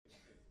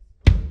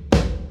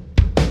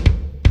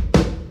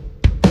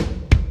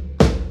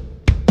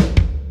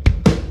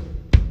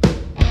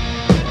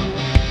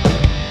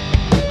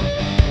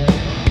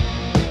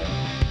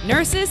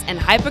Nurses and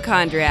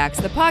Hypochondriacs,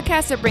 the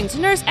podcast that brings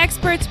nurse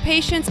experts,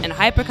 patients, and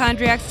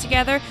hypochondriacs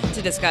together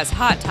to discuss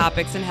hot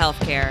topics in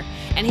healthcare.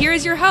 And here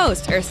is your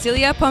host,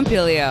 Ercilia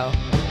Pompilio.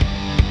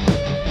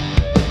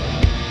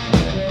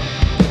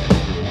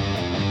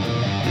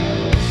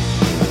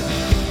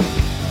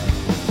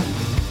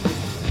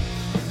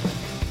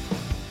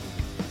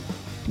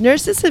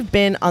 Nurses have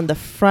been on the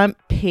front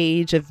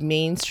page of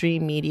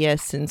mainstream media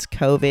since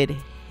COVID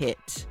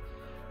hit.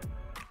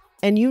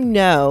 And you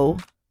know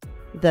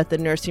that the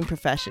nursing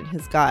profession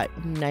has got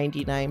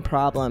 99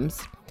 problems.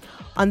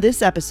 On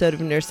this episode of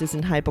Nurses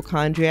and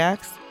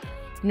Hypochondriacs,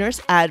 nurse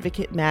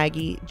advocate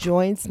Maggie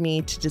joins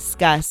me to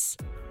discuss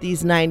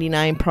these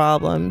 99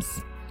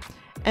 problems.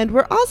 And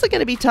we're also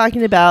going to be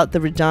talking about the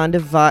Redonda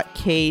Vought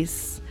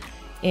case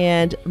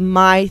and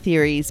my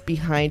theories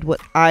behind what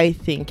I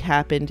think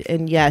happened.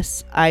 And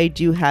yes, I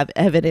do have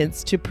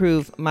evidence to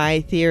prove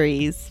my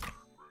theories.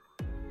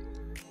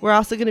 We're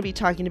also going to be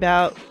talking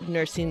about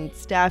nursing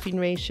staffing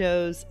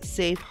ratios,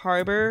 safe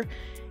harbor,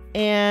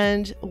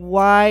 and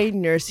why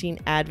nursing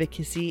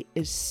advocacy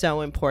is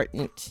so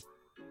important.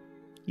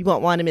 You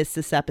won't want to miss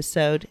this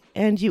episode,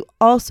 and you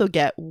also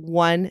get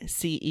 1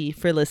 CE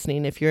for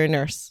listening if you're a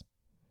nurse.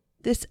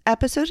 This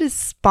episode is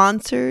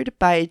sponsored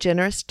by a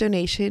generous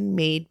donation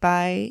made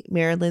by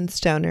Marilyn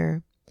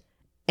Stoner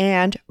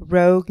and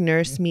Rogue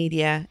Nurse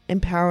Media,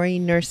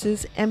 empowering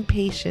nurses and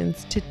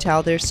patients to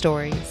tell their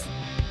stories.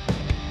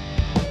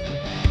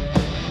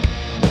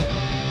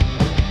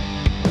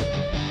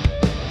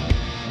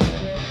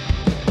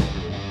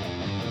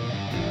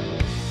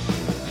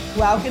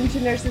 Welcome to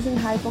Nurses and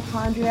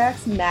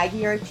Hypochondriacs,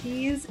 Maggie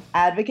Ortiz,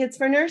 Advocates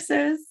for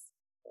Nurses.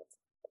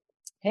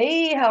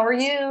 Hey, how are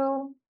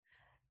you?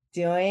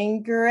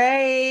 Doing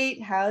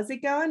great. How's it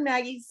going,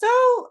 Maggie?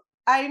 So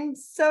I'm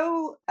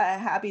so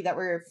happy that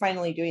we're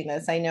finally doing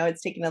this. I know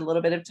it's taken a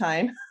little bit of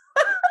time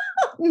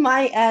on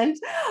my end,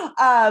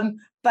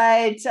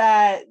 but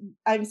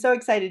I'm so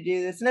excited to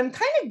do this. And I'm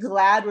kind of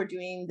glad we're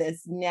doing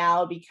this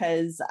now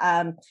because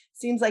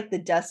seems like the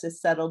dust has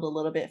settled a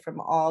little bit from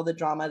all the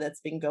drama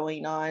that's been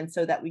going on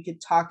so that we could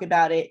talk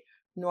about it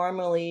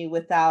normally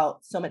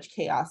without so much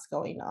chaos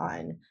going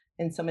on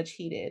and so much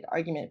heated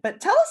argument. But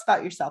tell us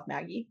about yourself,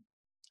 Maggie.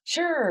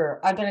 Sure.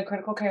 I've been a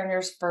critical care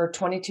nurse for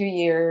 22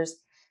 years.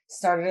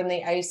 Started in the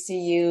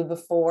ICU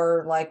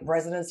before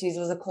residencies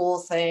was a cool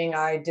thing.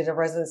 I did a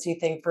residency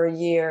thing for a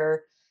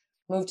year,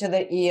 moved to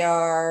the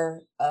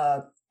ER,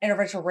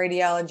 interventional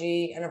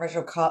radiology,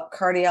 interventional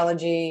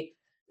cardiology,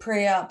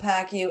 pre-op,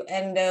 PACU,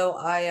 endo,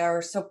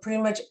 IR. So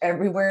pretty much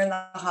everywhere in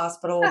the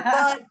hospital,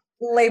 but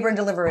labor and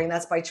delivering,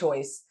 that's by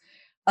choice.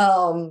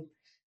 And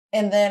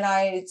then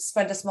I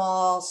spent a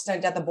small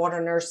stint at the board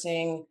of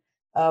nursing.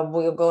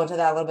 We'll go into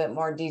that a little bit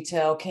more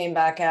detail. Came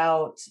back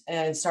out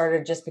and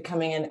started just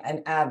becoming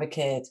an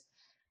advocate.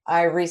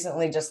 I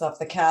recently just left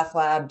the cath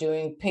lab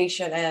doing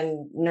patient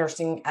and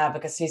nursing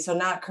advocacy. So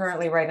not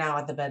currently right now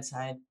at the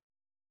bedside.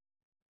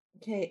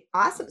 Okay,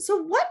 awesome. So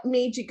what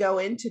made you go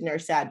into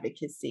nurse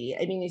advocacy?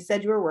 I mean, you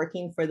said you were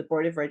working for the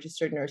Board of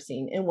Registered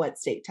Nursing in what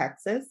state,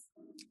 Texas?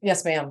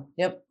 Yes, ma'am.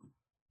 Yep.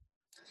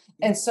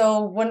 And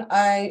so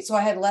I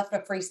had left a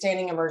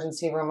freestanding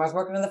emergency room. I was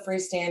working in the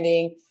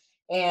freestanding.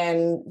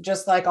 And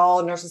just like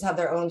all nurses have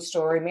their own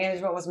story,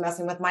 management was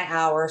messing with my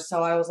hours.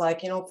 So I was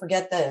like,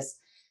 forget this.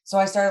 So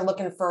I started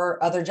looking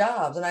for other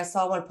jobs and I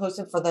saw one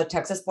posted for the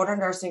Texas Board of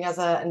Nursing as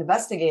an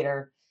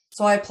investigator.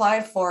 So I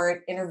applied for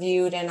it,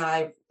 interviewed, and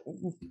I,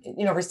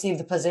 received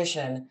the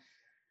position.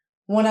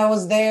 When I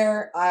was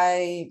there,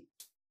 I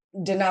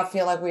did not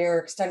feel like we were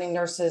extending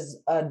nurses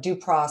due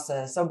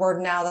process, a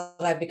word now that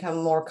I've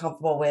become more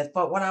comfortable with.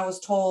 But when I was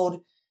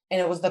told, and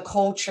it was the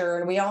culture,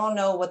 and we all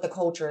know what the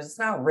culture is. It's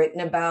not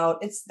written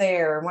about, it's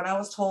there. When I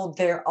was told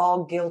they're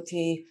all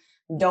guilty,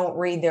 don't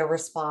read their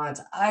response,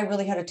 I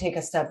really had to take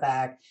a step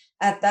back.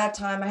 At that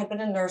time, I had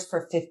been a nurse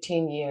for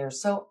 15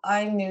 years. So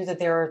I knew that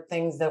there are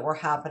things that were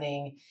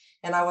happening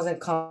and I wasn't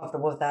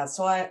comfortable with that.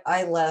 So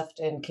I left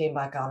and came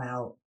back on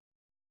out.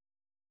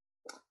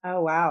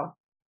 Oh, wow.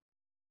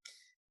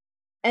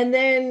 And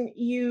then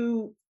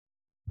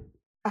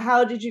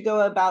how did you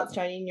go about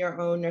starting your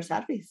own nurse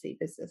advocacy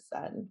business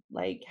then?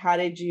 How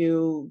did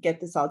you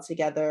get this all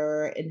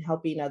together and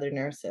helping other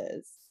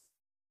nurses?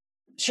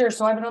 Sure.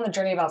 So I've been on the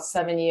journey about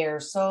 7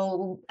 years.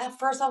 So at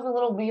first I was a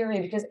little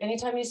weary because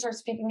anytime you start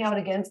speaking out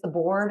against the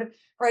board,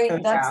 right?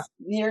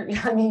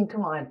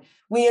 Come on.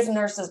 We as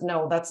nurses,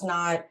 no, that's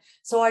not.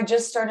 So I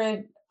just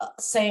started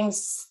saying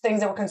things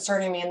that were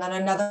concerning me. And then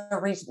another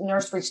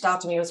nurse reached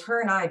out to me. It was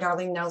her and I,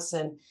 Darlene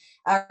Nelson,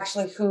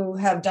 actually, who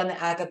have done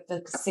the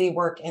advocacy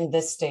work in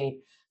this state.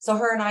 So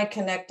her and I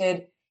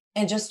connected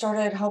and just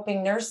started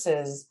helping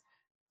nurses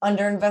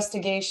under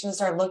investigation,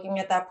 started looking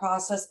at that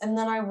process. And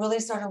then I really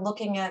started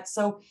looking at,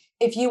 so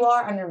if you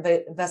are under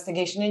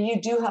investigation and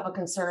you do have a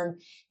concern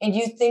and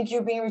you think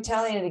you're being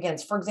retaliated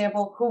against, for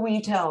example, who will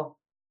you tell?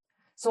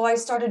 So I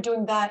started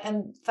doing that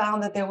and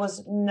found that there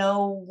was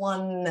no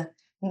one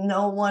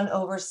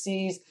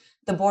oversees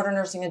the board of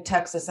nursing in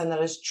Texas. And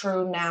that is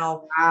true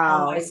now.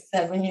 Wow. My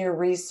 7-year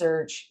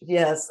research,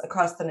 yes,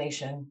 across the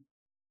nation.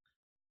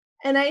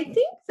 And I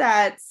think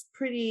that's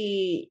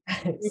pretty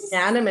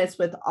unanimous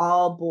with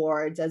all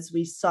boards, as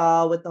we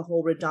saw with the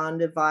whole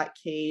Redonda Vought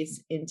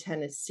case in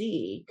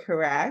Tennessee,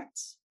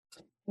 correct?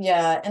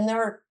 Yeah, and there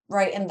were,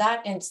 right, in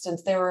that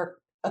instance, there were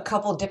a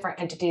couple different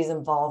entities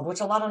involved,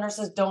 which a lot of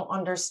nurses don't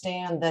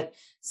understand, that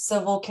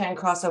civil can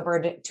cross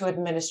over to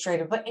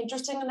administrative. But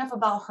interesting enough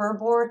about her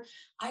board,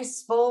 I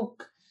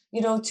spoke,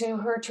 to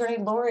her attorney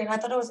Lori, and I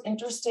thought it was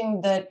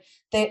interesting that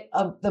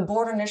the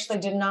board initially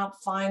did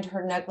not find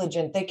her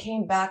negligent. They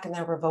came back and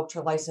they revoked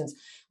her license,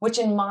 which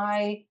in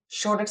my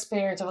short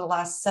experience over the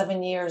last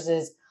 7 years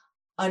is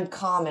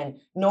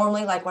uncommon.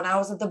 Normally, like when I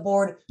was at the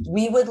board,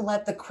 we would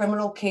let the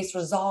criminal case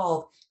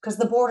resolve because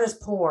the board is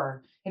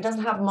poor. It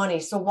doesn't have money.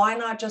 So why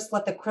not just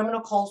let the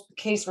criminal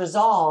case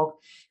resolve?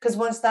 Because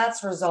once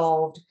that's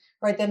resolved,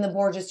 right, then the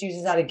board just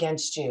uses that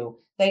against you.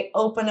 They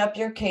open up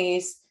your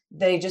case,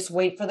 they just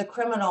wait for the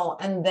criminal,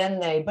 and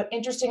then but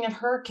interesting in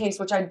her case,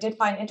 which I did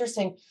find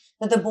interesting,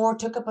 that the board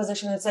took a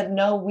position and said,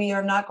 no, we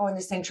are not going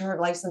to sanction her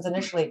license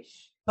initially.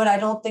 But I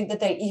don't think that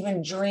they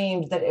even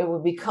dreamed that it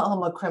would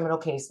become a criminal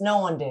case. No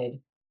one did.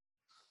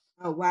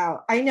 Oh,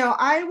 wow. I know.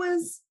 I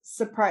was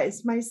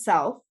surprised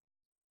myself.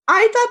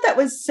 I thought that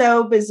was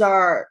so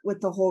bizarre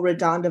with the whole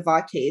Redonda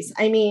Vought case.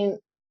 I mean,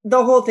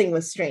 the whole thing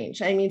was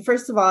strange. I mean,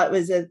 first of all, it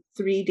was a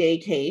 3-day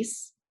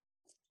case,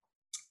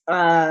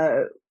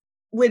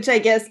 which I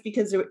guess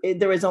because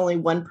there was only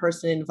one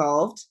person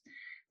involved.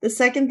 The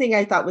second thing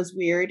I thought was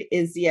weird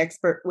is the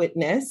expert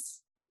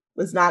witness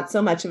was not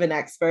so much of an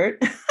expert.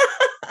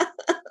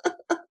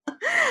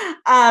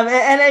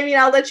 And I mean,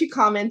 I'll let you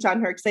comment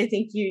on her because I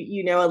think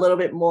you know a little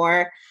bit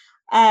more.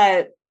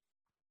 And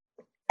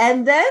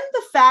then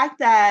the fact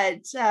that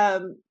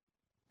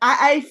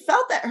I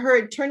felt that her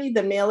attorney,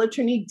 the male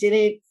attorney,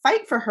 didn't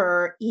fight for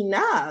her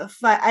enough.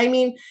 I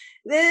mean,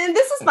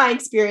 this is my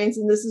experience,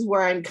 and this is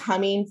where I'm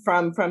coming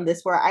from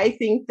this, where I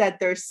think that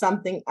there's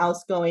something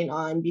else going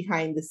on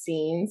behind the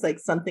scenes, like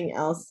something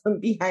else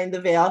behind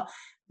the veil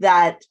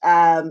that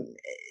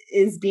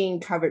is being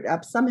covered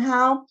up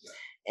somehow.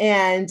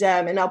 And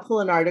I'll pull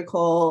an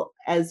article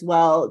as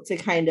well to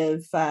kind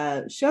of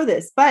show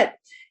this. But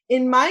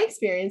in my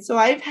experience, so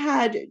I've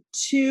had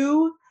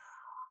 2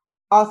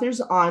 authors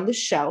on the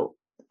show,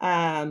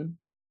 and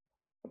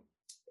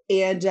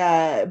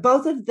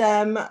both of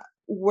them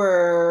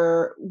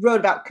wrote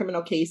about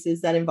criminal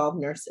cases that involve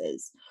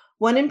nurses.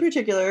 One in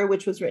particular,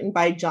 which was written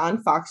by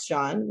John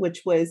Foxjohn,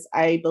 which was,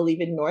 I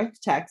believe, in North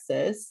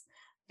Texas.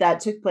 That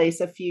took place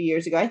a few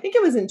years ago. I think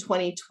it was in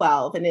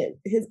 2012, and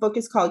his book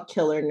is called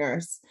Killer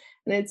Nurse,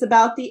 and it's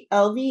about the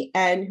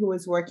LVN who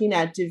was working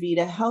at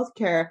DaVita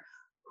Healthcare,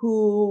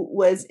 who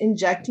was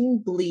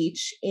injecting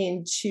bleach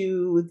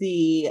into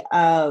the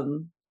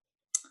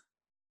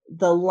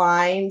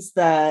lines,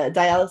 the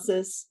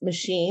dialysis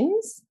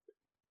machines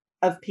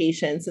of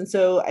patients, and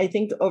so I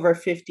think over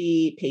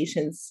 50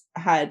 patients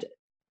had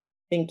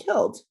been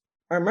killed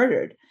or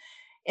murdered,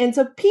 and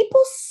so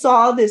people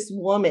saw this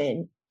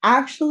woman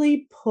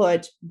actually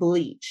put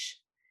bleach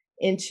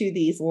into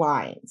these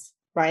lines,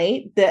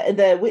 right?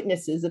 The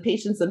witnesses, the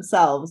patients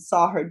themselves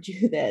saw her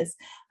do this,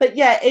 but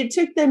yeah, it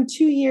took them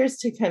 2 years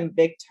to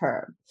convict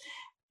her.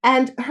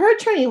 And her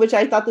attorney, which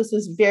I thought this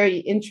was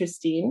very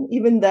interesting,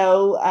 even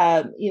though,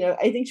 I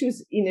think she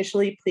was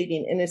initially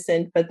pleading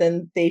innocent, but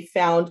then they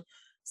found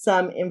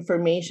some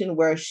information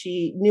where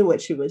she knew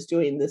what she was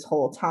doing this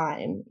whole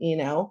time,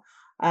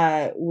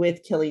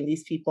 with killing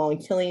these people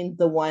and killing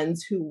the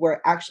ones who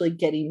were actually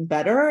getting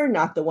better,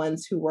 not the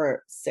ones who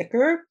were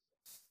sicker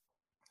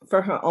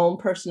for her own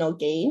personal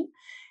gain.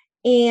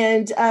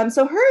 And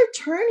so her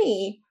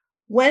attorney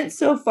went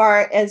so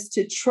far as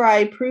to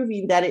try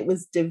proving that it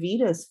was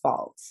DaVita's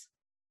fault,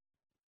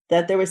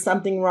 that there was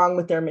something wrong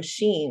with their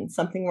machine,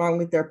 something wrong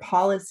with their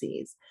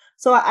policies.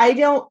 So I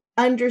don't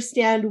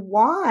understand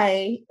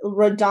why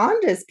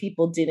Redonda's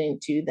people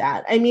didn't do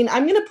that. I mean,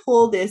 I'm going to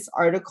pull this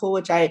article,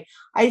 which I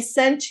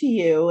sent to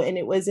you, and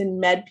it was in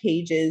Med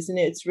Pages, and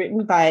it's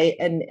written by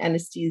an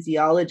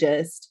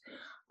anesthesiologist.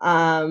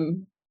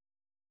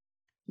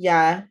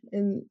 Yeah,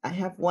 and I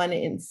have one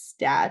in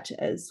Stat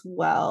as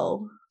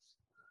well.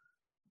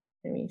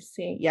 Let me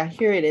see. Yeah,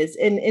 here it is.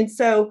 And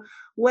so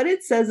what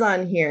it says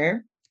on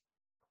here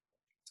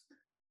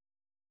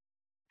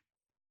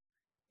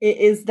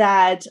is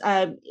that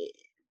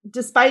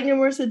despite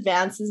numerous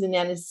advances in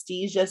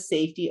anesthesia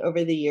safety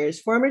over the years,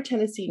 former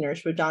Tennessee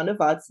nurse Redonda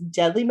Vaught's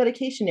deadly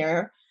medication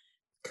error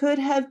could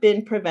have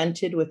been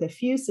prevented with a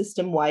few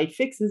system-wide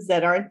fixes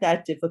that aren't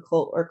that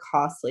difficult or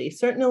costly.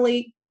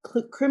 Certainly,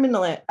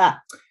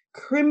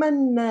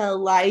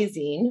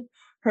 criminalizing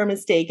her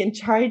mistake and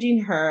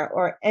charging her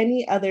or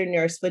any other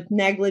nurse with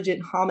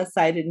negligent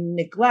homicide and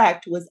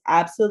neglect was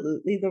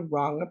absolutely the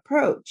wrong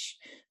approach.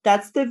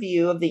 That's the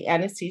view of the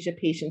Anesthesia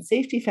Patient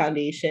Safety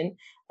Foundation,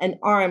 an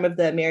arm of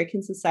the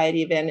American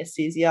Society of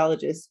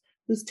Anesthesiologists,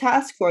 whose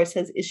task force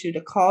has issued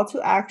a call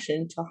to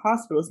action to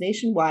hospitals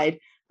nationwide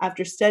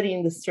after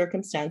studying the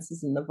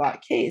circumstances in the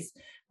Vought case,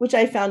 which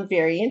I found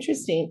very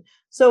interesting.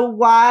 So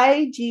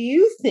why do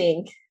you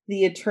think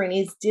the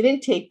attorneys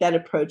didn't take that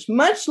approach,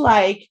 much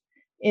like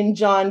in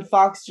John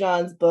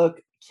Foxjohn's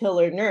book,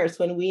 Killer Nurse,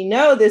 when we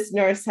know this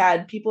nurse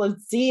people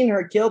had seen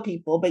her kill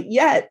people, but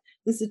yet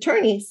this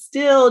attorney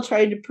still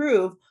tried to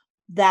prove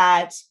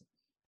that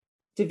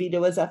DeVita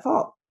was at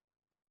fault.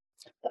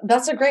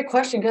 That's a great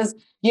question because,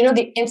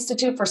 the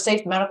Institute for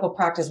Safe Medical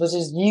Practice, which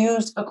is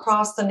used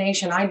across the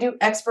nation. I do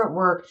expert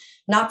work,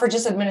 not for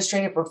just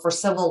administrative, but for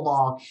civil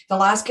law. The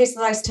last case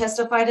that I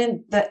testified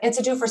in, the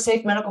Institute for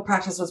Safe Medical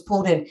Practice was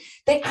pulled in.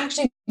 They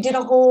actually did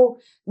a whole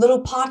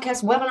little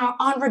podcast webinar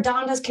on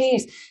Redonda's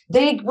case.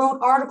 They wrote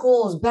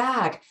articles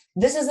back.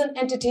 This is an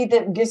entity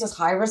that gives us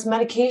high-risk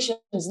medications.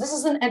 This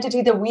is an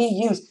entity that we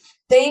use.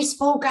 They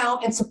spoke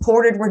out and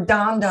supported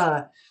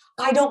Redonda.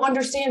 I don't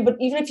understand, but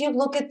even if you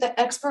look at the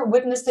expert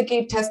witness that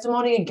gave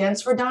testimony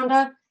against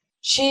Redonda,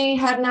 she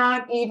had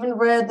not even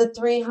read the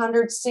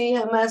 300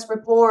 CMS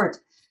report.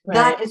 Right.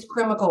 That is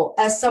criminal.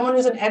 As someone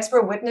who's an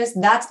expert witness,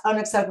 that's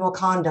unacceptable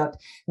conduct.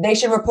 They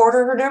should report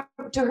her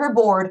to her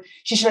board.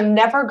 She should have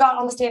never got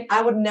on the stand.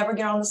 I would never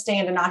get on the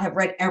stand and not have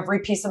read every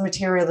piece of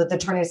material that the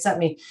attorney sent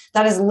me.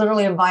 That is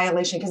literally a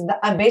violation because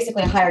I'm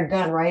basically a hired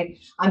gun, right?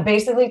 I'm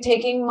basically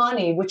taking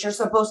money, which you're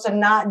supposed to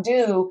not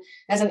do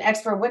as an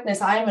expert witness.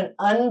 I am an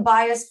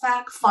unbiased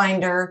fact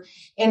finder,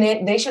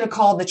 and they should have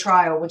called the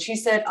trial. When she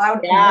said,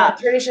 the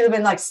attorney should have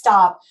been like,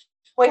 stop.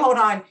 Wait, hold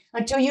on.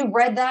 Until you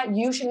read that,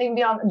 you shouldn't even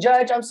be on.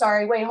 Judge, I'm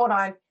sorry. Wait, hold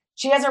on.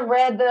 She hasn't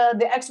read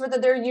the expert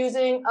that they're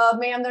using.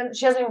 Ma'am,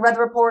 she hasn't even read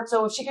the report.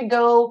 So if she could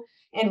go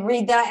and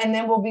read that, and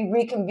then we'll be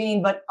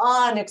reconvened. But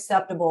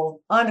unacceptable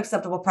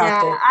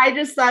practice. Yeah, I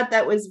just thought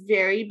that was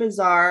very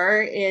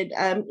bizarre. And,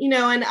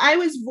 and I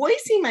was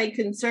voicing my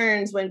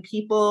concerns when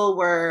people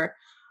were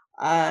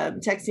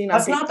texting.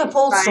 That's not the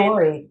full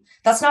story.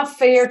 That's not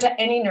fair to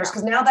any nurse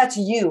because now that's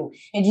you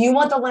and you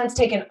want the lens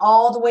taken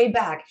all the way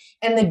back.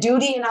 And the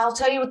duty, and I'll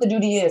tell you what the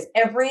duty is.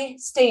 Every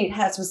state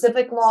has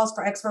specific laws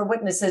for expert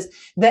witnesses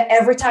that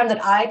every time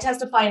that I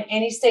testify in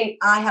any state,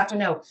 I have to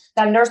know.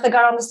 That nurse that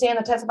got on the stand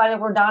that testified at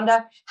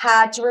Redonda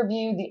had to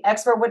review the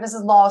expert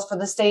witnesses laws for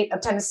the state of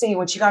Tennessee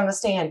when she got on the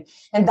stand.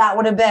 And that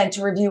would have been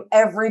to review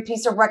every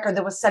piece of record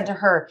that was sent to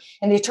her.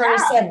 And the attorney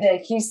said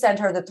that he sent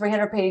her the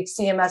 300-page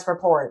CMS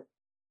report.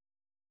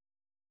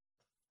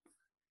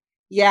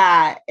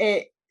 Yeah,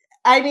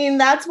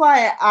 that's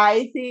why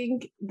I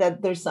think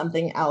that there's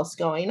something else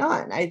going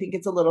on. I think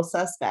it's a little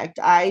suspect.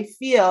 I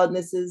feel, and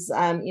this is,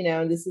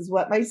 this is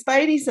what my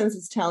spidey sense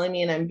is telling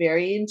me, and I'm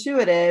very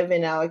intuitive,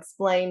 and I'll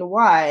explain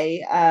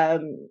why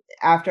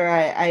after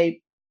I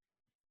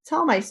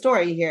tell my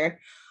story here.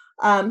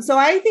 So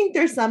I think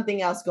there's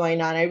something else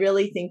going on. I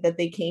really think that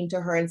they came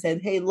to her and said,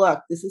 hey, look,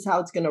 this is how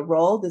it's going to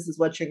roll. This is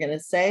what you're going to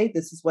say.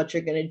 This is what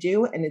you're going to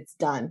do. And it's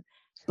done.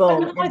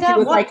 Boom. And she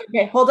was like,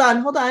 okay, hold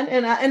on.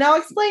 And I'll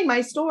explain my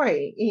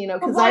story,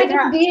 because why did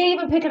the DA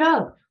even pick it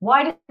up?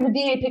 Why did the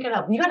DA pick it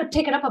up? You got to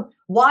take it up.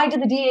 Why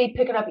did the DA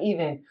pick it up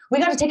even? We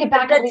got to take it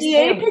back. The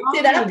DA picked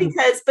it up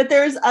but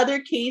there's other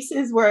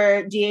cases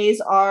where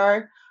DAs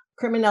are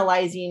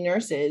criminalizing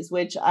nurses,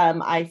 which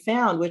I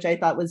found, which I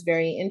thought was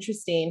very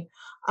interesting.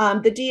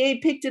 The DA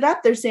picked it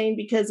up. They're saying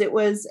because it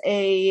was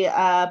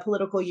a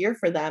political year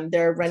for them.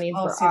 They're running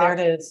for office. There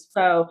it is.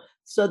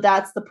 So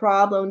that's the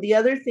problem. The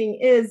other thing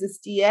is this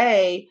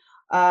DA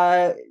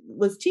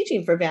was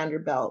teaching for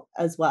Vanderbilt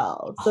as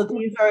well. So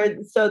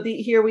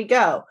here we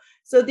go.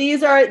 So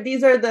these are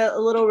the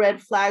little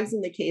red flags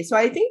in the case. So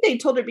I think they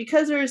told her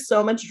because there is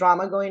so much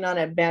drama going on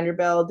at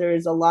Vanderbilt.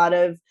 There's a lot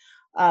of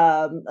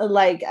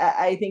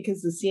I think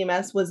because the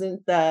CMS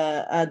wasn't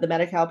the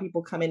Medi-Cal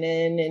people coming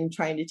in and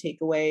trying to take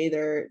away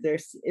their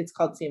it's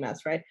called CMS,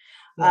 right?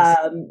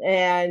 Yes.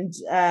 And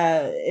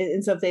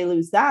so if they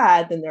lose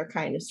that, then they're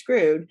kind of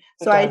screwed.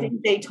 So I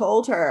think they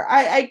told her,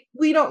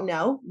 we don't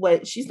know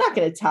what she's not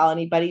going to tell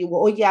anybody.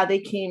 Well, yeah, they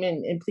came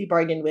in and plea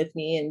bargained with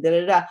me and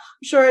I'm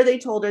sure they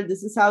told her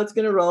this is how it's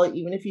going to roll.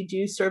 Even if you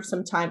do serve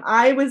some time,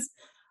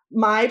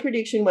 my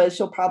prediction was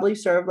she'll probably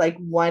serve like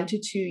 1 to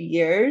 2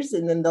 years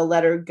and then they'll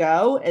let her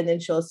go and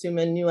then she'll assume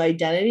a new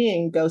identity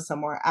and go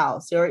somewhere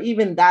else. Or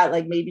even that,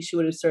 like maybe she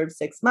would have served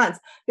 6 months,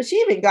 but she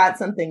even got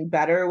something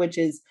better, which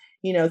is,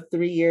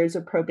 3 years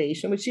of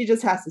probation, which she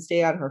just has to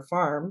stay on her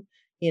farm,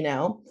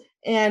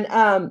 and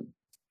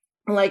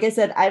like I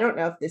said, I don't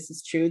know if this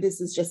is true.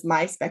 This is just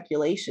my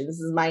speculation.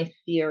 This is my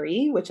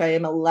theory, which I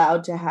am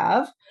allowed to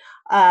have.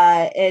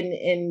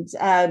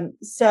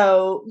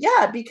 So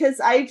yeah, because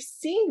I've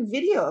seen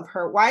video of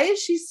her. Why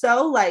is she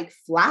so like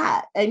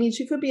flat? I mean,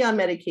 she could be on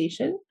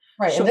medication.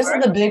 Right. Sure. And this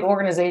is a big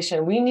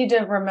organization. We need to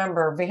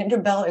remember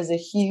Vanderbilt is a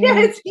huge. Yeah,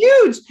 it's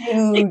huge.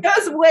 It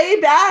goes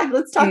way back.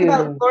 Let's talk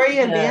about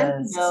Gloria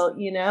Vanderbilt.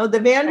 The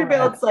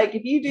Vanderbilts, like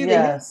if you do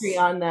the history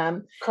on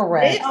them,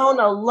 correct. They own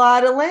a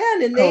lot of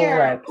land and they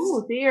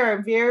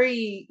are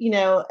very,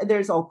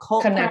 there's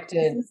occult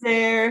connected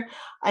there.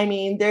 I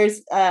mean,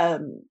 there's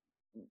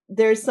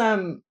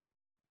some.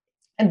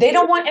 And they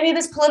don't want any of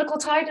this political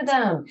tied to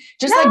them.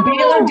 Just like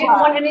Baylor didn't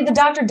want any of the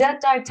Dr.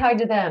 Death tied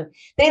to them.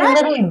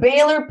 Literally,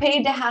 Baylor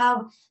paid to have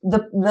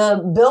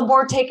the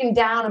billboard taken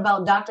down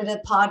about Dr.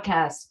 Death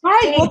podcast.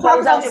 Right. We'll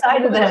talk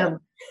outside of them.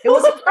 It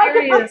was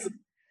hilarious.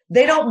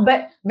 They don't,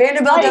 but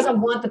Vanderbilt Right.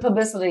 doesn't want the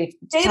publicity.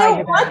 They tied don't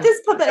to want them.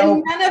 this publicity.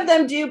 Nope. And none of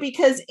them do,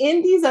 because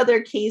in these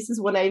other cases,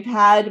 when I've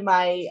had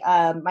my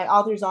my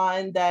authors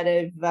on that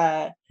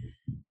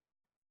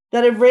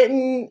have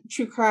written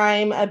true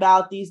crime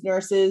about these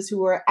nurses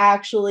who were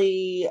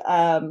actually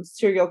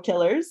serial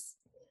killers,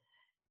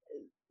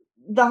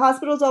 the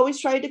hospitals always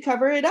tried to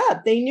cover it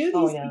up. They knew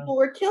these people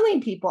were killing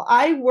people.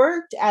 I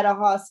worked at a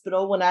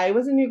hospital when I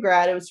was a new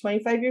grad. I was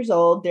 25 years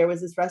old. There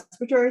was this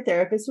respiratory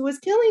therapist who was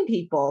killing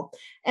people.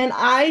 And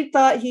I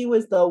thought he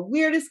was the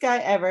weirdest guy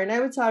ever. And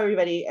I would tell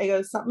everybody, I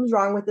go, something's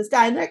wrong with this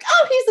guy. And they're like,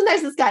 oh, he's the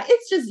nicest guy.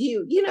 It's just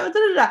you,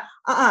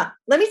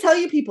 Let me tell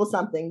you people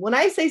something. When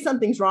I say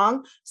something's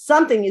wrong,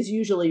 something is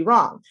usually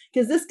wrong.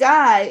 Because this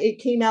guy, it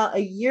came out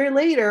a year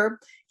later,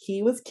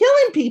 he was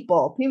killing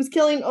people.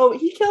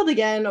 He killed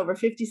again over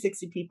 50,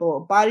 60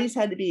 people. Bodies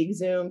had to be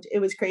exhumed. It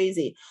was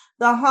crazy.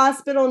 The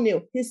hospital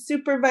knew. His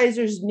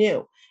supervisors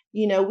knew.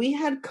 We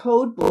had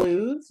code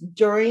blues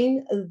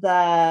during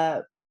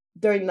the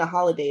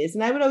holidays.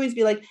 And I would always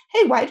be like,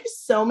 hey, why do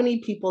so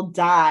many people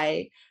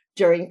die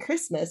during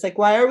Christmas? Like,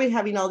 why are we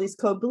having all these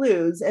code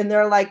blues? And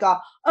they're like, oh,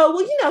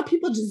 well,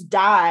 people just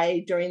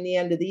die during the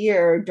end of the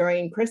year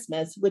during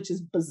Christmas, which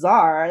is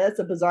bizarre. That's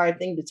a bizarre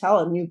thing to tell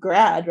a new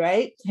grad,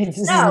 right?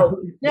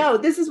 No,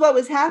 this is what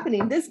was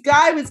happening. This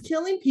guy was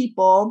killing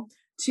people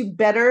to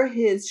better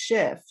his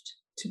shift,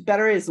 to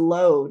better his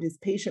load, his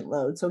patient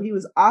load. So he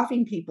was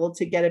offing people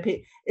to get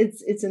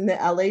it's in the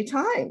LA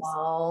Times.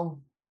 Wow.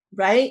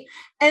 Right.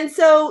 And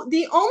so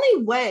the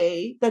only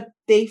way that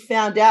they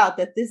found out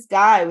that this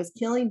guy was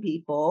killing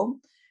people,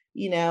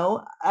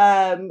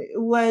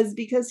 was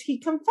because he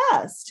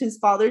confessed. His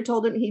father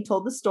told him, he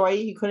told the story.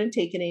 He couldn't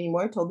take it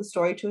anymore, told the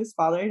story to his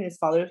father, and his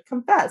father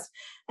confessed.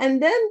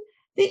 And then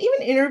they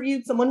even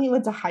interviewed someone he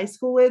went to high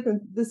school with.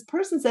 And this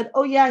person said,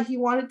 oh, yeah, he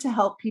wanted to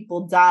help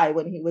people die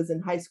when he was in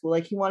high school.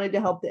 Like, he wanted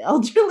to help the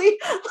elderly.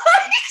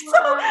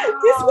 So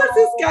this was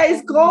this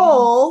guy's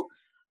goal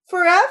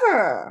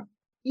forever.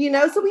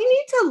 So we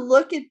need to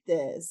look at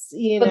this,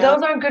 But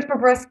those aren't good for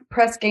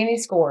press gaining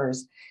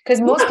scores, because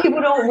most people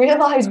don't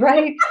realize,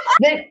 right?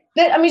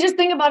 That just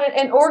think about it.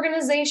 An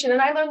organization, and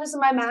I learned this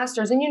in my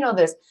master's, and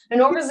this,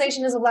 an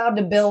organization is allowed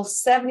to bill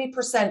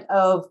 70%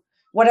 of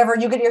whatever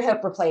you get your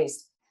hip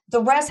replaced.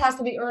 The rest has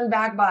to be earned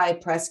back by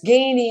press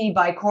gaining,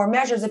 by core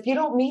measures. If you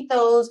don't meet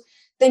those,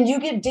 then you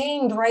get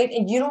dinged, right?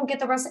 And you don't get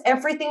the rest.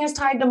 Everything is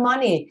tied to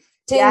money.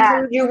 To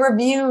include your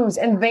reviews,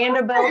 and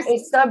Vanderbilt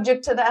is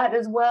subject to that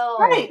as well.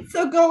 Right.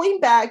 So going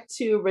back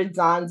to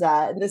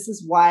Redonda, and this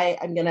is why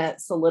I'm going to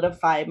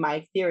solidify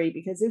my theory,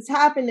 because it's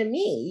happened to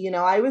me.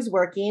 I was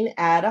working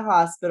at a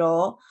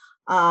hospital.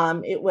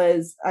 It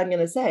was, I'm going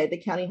to say, the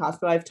county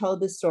hospital. I've told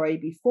this story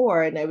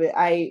before, and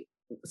I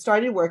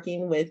started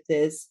working with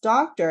this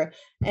doctor,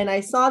 and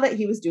I saw that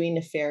he was doing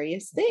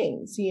nefarious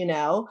things,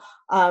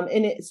 and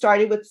it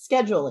started with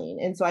scheduling.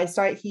 And so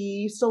he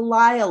used to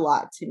lie a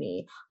lot to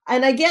me.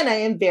 And again, I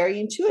am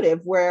very intuitive,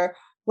 where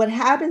what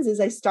happens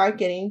is I start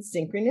getting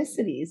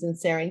synchronicities and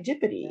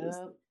serendipities,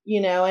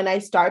 and I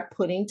start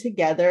putting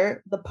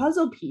together the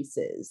puzzle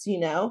pieces,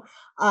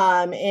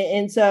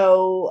 and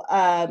so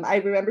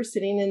I remember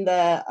sitting in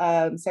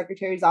the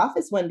secretary's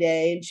office one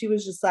day, and she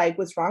was just like,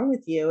 what's wrong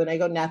with you? And I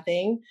go,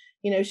 nothing.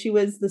 She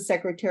was the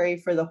secretary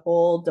for the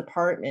whole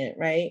department,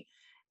 right?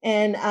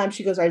 And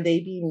she goes, are they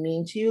being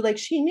mean to you? Like,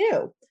 she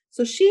knew.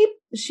 So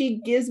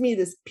she gives me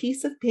this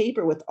piece of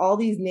paper with all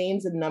these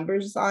names and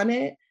numbers on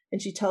it,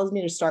 and she tells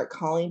me to start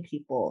calling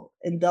people.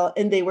 And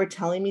they were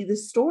telling me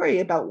this story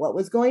about what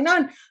was going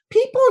on.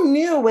 People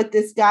knew what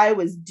this guy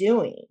was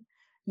doing,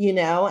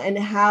 and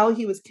how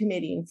he was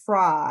committing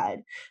fraud.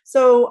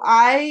 So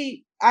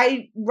I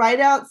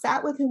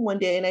sat with him one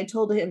day, and I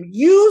told him,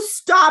 you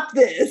stop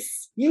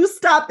this. You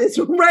stop this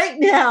right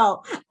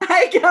now.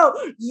 I go,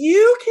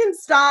 you can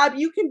stop.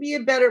 You can be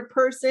a better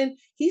person.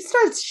 He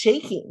starts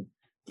shaking.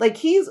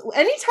 Like,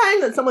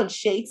 anytime that someone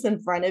shakes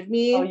in front of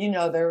me,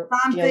 they're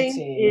something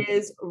guilty.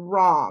 is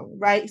wrong,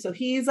 right? So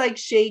he's like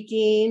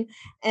shaking,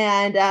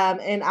 and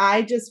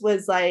I just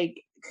was like,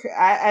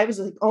 I was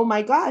like, oh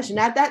my gosh. And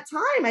at that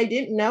time, I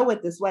didn't know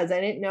what this was.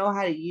 I didn't know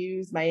how to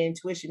use my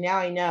intuition. Now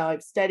I know.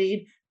 I've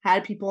studied,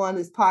 had people on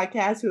this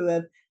podcast who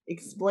have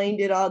explained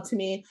it all to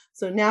me.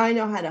 So now I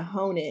know how to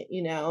hone it,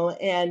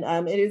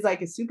 and it is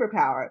like a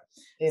superpower.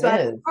 At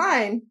the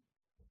time,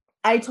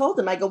 I told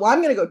him, I go, well,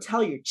 I'm going to go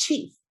tell your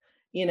chief,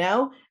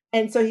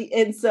 and so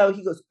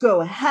he goes,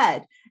 go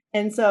ahead.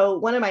 And so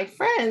one of my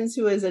friends,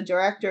 who is a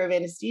director of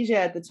anesthesia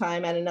at the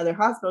time at another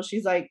hospital,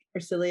 she's like,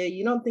 Ursilia,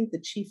 you don't think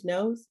the chief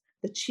knows?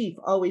 The chief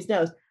always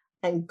knows.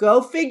 And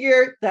go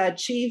figure, the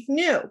chief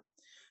knew.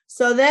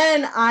 So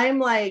then I'm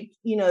like,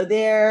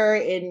 there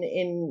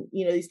in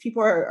these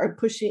people are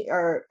pushing,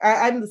 or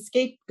I'm the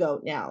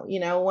scapegoat now.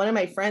 One of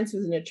my friends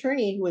who's an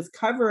attorney who was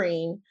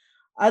covering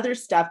other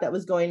stuff that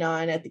was going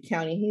on at the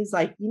county, he's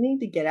like, you need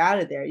to get out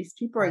of there. These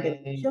people are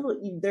going to kill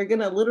you. They're going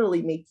to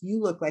literally make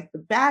you look like the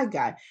bad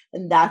guy.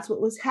 And that's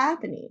what was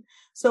happening.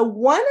 So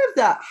one of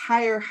the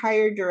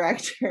higher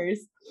directors,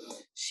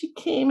 she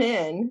came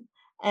in,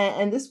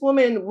 And this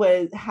woman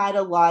had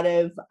a lot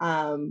of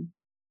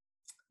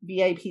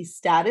VIP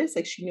status.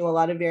 Like she knew a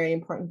lot of very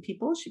important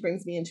people. She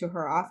brings me into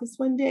her office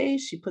one day.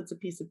 She puts a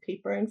piece of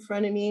paper in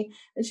front of me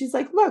and she's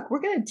like, look, we're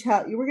going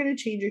to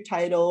change your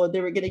title. They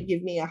were going to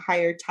give me a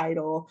higher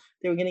title.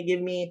 They were going to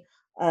give me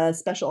a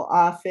special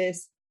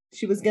office.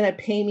 She was going to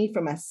pay me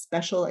from a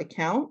special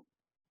account.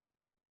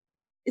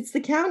 It's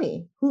the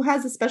county. Who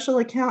has a special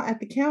account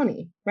at the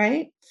county,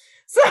 right?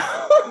 So,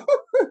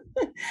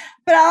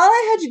 but all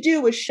I had to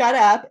do was shut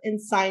up and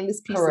sign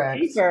this piece of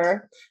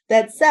paper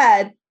that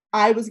said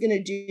I was going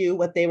to do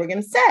what they were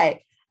going to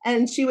say.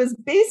 And she was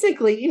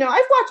basically, I've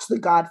watched The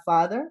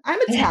Godfather. I'm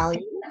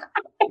Italian.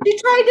 She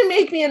tried to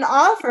make me an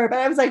offer, but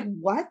I was like,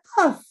 what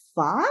the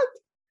fuck?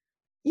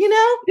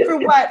 For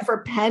what?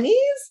 For pennies?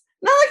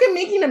 Not like I'm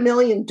making $1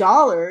 million,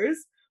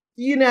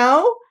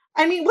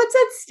 I mean, what's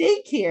at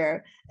stake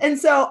here? And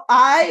so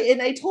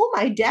I told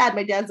my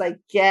dad's like,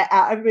 get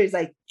out. Everybody's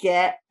like,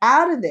 get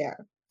out of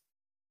there.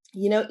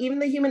 Even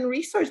the human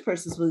resource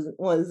person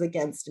was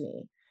against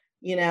me,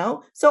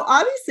 So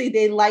obviously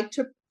they like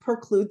to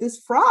preclude this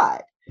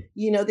fraud.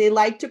 They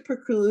like to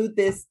preclude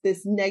this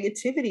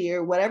negativity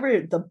or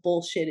whatever the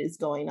bullshit is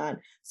going on.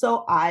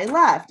 So I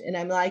left and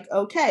I'm like,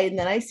 okay. And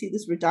then I see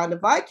this Redonda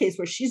Vaught case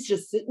where she's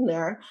just sitting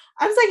there.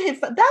 I was like, hey,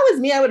 if that was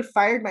me, I would have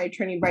fired my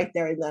attorney right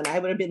there and then. I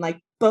would have been like,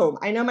 boom,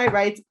 I know my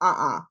rights.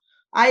 I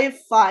have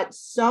fought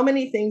so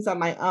many things on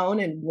my own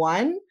and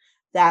won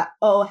that,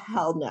 oh,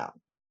 hell no.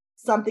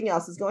 Something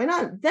else is going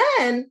on.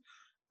 Then,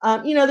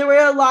 there were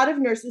a lot of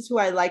nurses who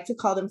I like to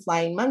call them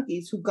flying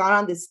monkeys who got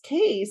on this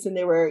case and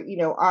they were,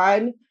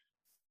 on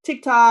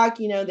TikTok,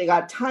 they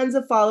got tons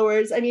of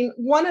followers. I mean,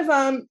 one of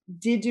them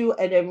did do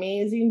an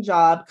amazing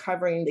job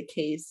covering the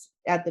case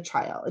at the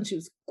trial. And she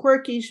was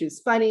quirky. She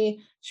was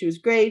funny. She was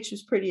great. She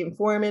was pretty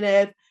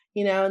informative,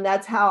 and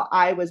that's how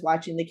I was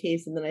watching the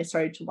case. And then I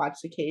started to watch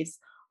the case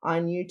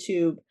on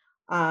YouTube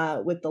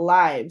with the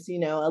lives,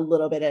 a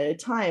little bit at a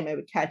time. I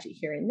would catch it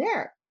here and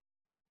there.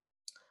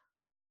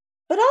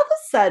 But all of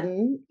a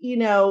sudden,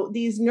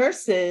 these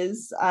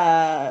nurses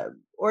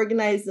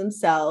organized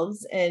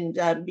themselves and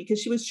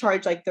because she was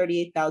charged like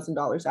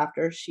 $38,000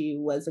 after she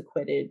was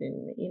acquitted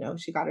and,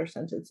 she got her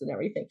sentence and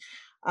everything.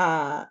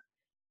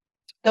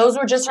 Those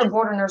were just her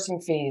board of nursing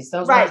fees.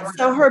 Right.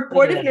 So her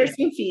board of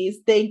nursing fees,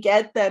 they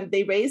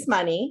raise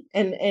money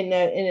and in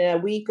a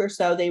week or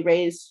so they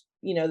raise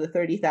the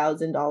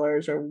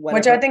 $30,000 or whatever.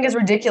 Which I think is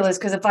ridiculous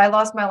because if I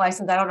lost my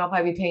license, I don't know if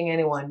I'd be paying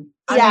anyone.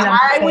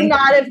 I would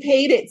not have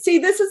paid it. See,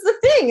 this is the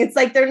thing. It's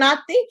like they're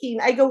not thinking.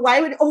 I go,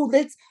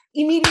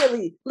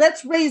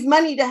 let's raise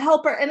money to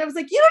help her. And I was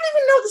like, you don't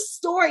even know the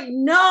story.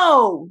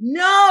 No,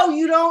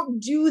 you don't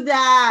do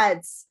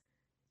that.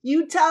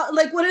 You tell,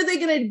 what are they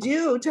going to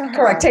do to her?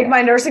 Correct. Take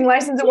my nursing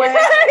license away.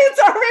 It's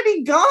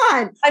already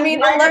gone. I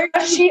mean,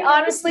 unless she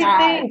honestly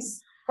thinks.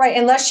 Right.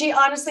 Unless she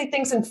honestly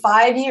thinks in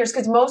 5 years,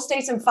 because most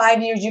states in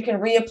 5 years, you can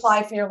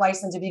reapply for your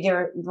license if you get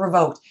it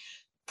revoked.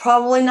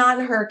 Probably not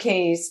in her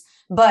case,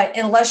 but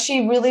unless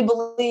she really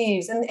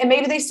believes, and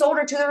maybe they sold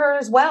her to her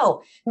as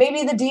well.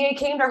 Maybe the DA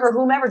came to her,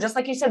 whomever, just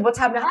like you said, what's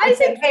happening? I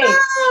said, hey,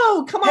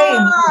 no, come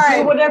on.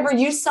 Do whatever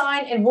you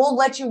sign and we'll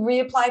let you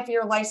reapply for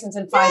your license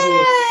in 5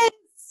 years.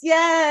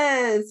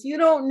 Yes, you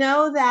don't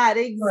know that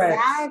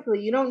exactly.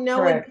 Correct. You don't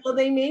know until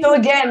they make. So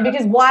again,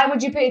 because why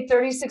would you pay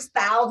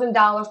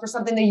 $36,000 for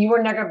something that you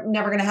were never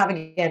going to have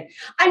again?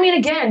 I mean,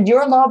 again,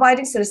 you're a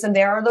law-abiding citizen.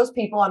 There are those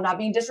people. I'm not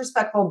being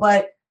disrespectful,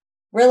 but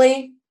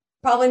really,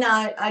 probably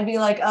not. I'd be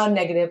like,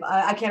 negative.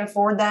 I can't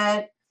afford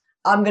that.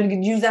 I'm going to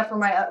use that for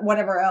my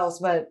whatever else,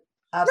 but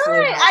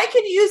absolutely. Right. I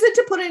could use it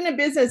to put it in a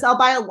business. I'll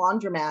buy a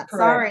laundromat. Correct.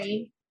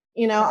 Sorry.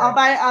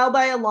 I'll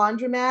buy a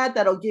laundromat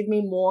that'll give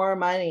me more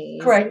money.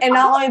 Correct. And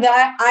not only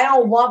that, I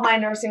don't want my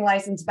nursing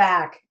license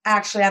back.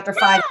 Actually, after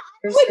 5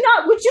 years.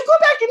 Would you go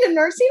back into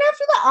nursing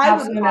after that? I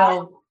would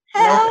not.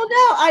 Hell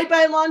no. I'd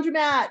buy a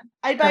laundromat.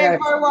 I'd buy a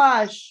car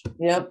wash.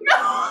 Yep.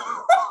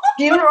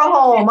 Funeral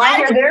home. I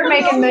hear they're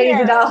making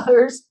millions of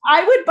dollars.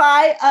 I would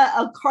buy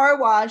a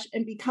car wash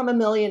and become a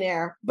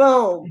millionaire.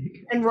 Boom.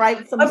 And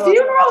write some books.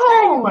 Funeral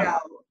home.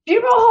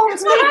 Funeral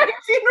homes make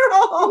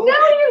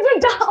millions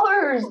of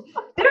dollars.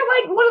 They're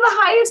like one of the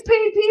highest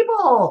paid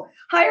people.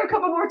 Hire a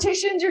couple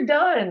morticians, you're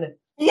done.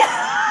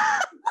 Yeah.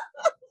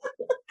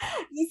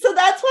 So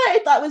that's why I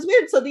thought it was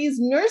weird. So these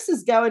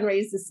nurses go and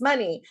raise this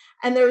money.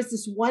 And there was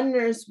this one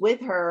nurse with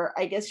her.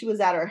 I guess she was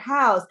at her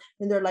house.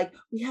 And they're like,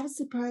 we have a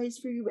surprise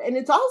for you. And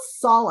it's all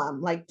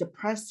solemn, like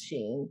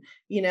depressing.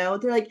 They're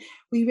like,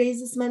 we raise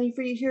this money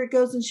for you. Here it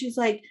goes. And she's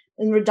like,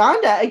 and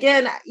Redonda,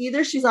 again,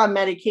 either she's on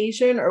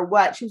medication or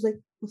what. She was like,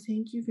 well,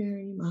 thank you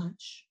very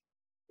much.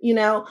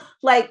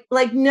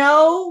 Like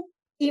no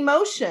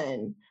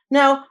emotion.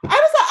 No,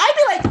 I'd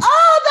be like,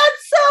 oh,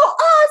 that's so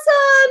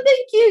awesome.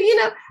 Thank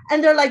you.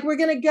 And they're like, we're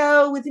going to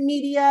go with the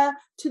media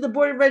to the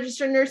Board of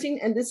Registered Nursing.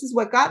 And this is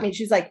what got me.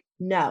 She's like,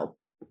 no.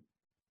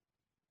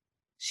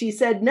 She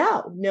said,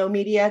 no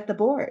media at the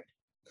board.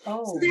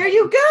 Oh, so there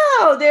you go.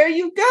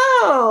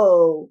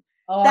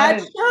 Oh, that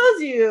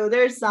shows you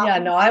there's something. Yeah,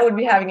 no, I would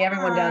be having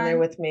everyone down there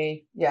with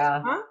me.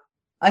 Yeah. Huh?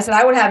 I said,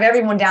 I would have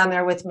everyone down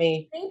there with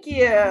me. Thank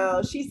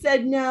you. She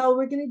said, no,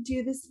 we're going to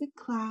do this with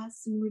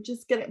class and we're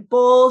just going to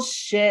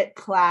bullshit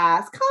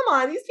class. Come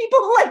on. These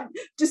people like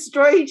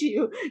destroyed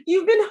you.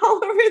 You've been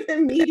all over the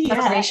media.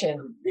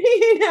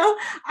 You know,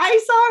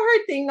 I saw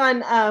her thing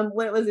on,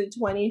 what was it,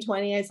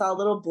 2020? I saw a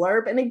little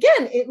blurb. And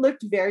again, it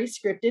looked very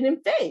scripted and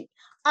fake.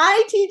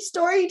 I teach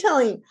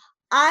storytelling.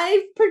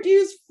 I've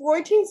produced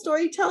 14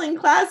 storytelling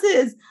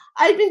classes.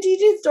 I've been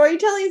teaching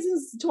storytelling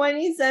since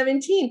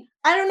 2017.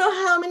 I don't know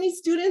how many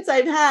students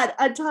I've had,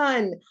 a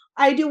ton.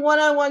 I do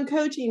one-on-one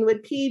coaching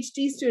with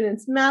PhD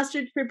students,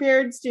 master's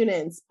prepared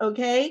students,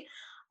 okay?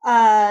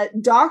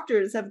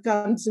 Doctors have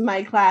come to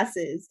my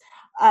classes.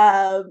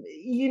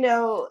 You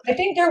know, I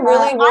think they're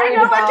really worried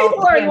about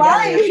people are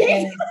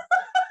lying.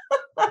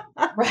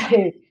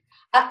 Right.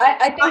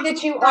 I think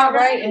that you are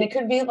right, and it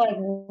could be like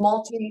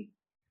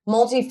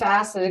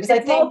multifaceted, because I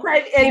think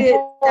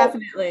people,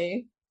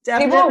 definitely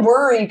people are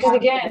worried because,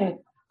 again,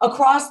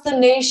 across the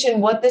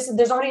nation,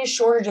 there's already a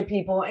shortage of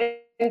people,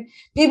 and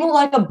people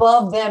like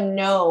above them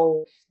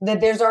know that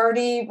there's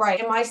already, right,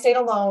 in my state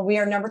alone, we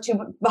are number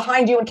 2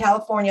 behind you in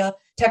California.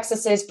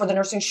 Texas is, for the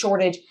nursing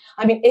shortage.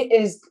 I mean, it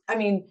is,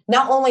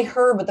 not only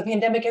her, but the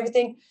pandemic,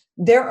 everything.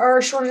 There are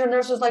a shortage of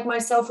nurses like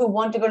myself who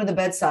want to go to the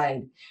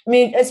bedside. I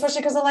mean, especially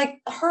because I like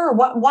her.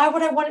 Why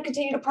would I want to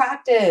continue to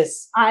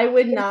practice? I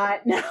would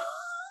not. No.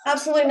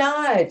 Absolutely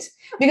not.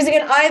 Because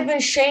again, I've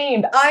been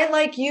shamed. I,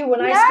 like you, when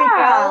I speak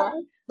out,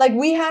 like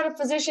we had a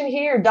physician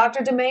here,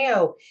 Dr.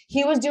 DeMayo.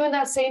 He was doing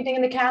that same thing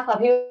in the cath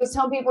lab. He was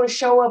telling people to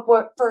show up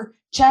for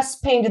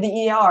chest pain to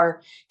the ER,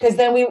 because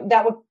then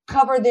that would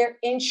cover their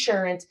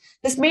insurance.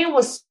 This man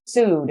was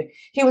sued.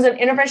 He was an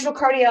interventional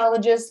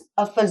cardiologist,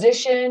 a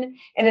physician,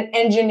 and an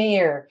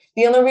engineer.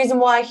 The only reason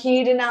why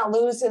he did not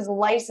lose his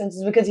license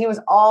is because he was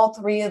all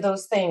 3 of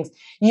those things.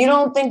 You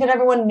don't think that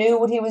everyone knew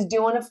what he was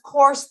doing? Of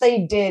course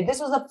they did. This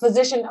was a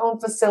physician-owned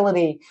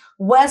facility.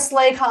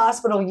 Westlake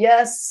Hospital,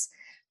 yes.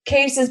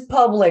 Case is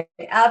public.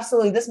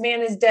 Absolutely. This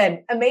man is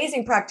dead.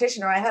 Amazing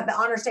practitioner. I had the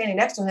honor standing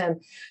next to him,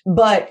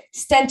 but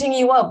stenting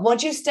you up.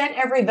 Once you stent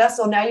every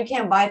vessel, now you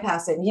can't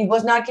bypass it. He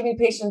was not giving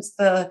patients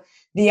the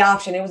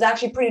option. It was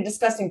actually pretty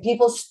disgusting.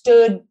 People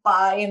stood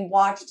by and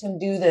watched him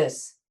do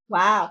this.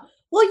 Wow.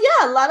 Well,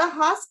 yeah, a lot of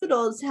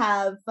hospitals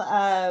have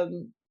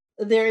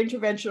their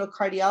interventional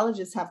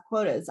cardiologists have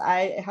quotas.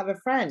 I have a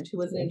friend who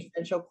was an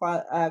interventional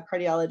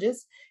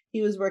cardiologist.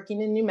 He was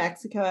working in New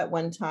Mexico at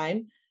one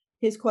time.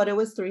 His quota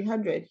was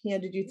 300. He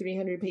had to do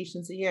 300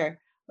 patients a year.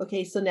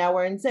 Okay, so now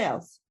we're in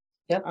sales.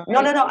 Yep. Right.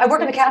 No. I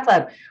work in the cath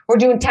lab. We're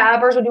doing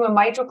TAVRs. We're doing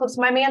mitral clips.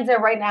 My man's there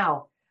right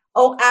now.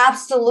 Oh,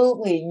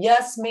 absolutely.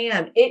 Yes,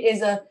 ma'am. It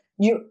is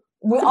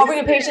I'll bring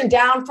a patient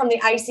down from the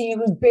ICU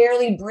who's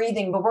barely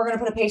breathing, but we're going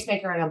to put a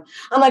pacemaker in him.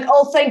 I'm like,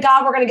 oh, thank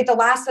God we're going to get the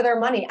last of their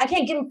money. I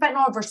can't give them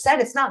fentanyl or Versed.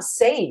 It's not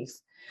safe.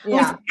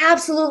 Yeah. It's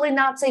absolutely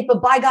not safe,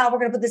 but by God, we're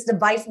going to put this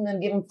device in them,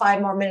 give them 5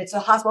 more minutes so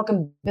the hospital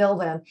can bill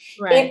them.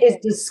 Right. It is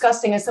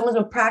disgusting. As someone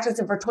who's been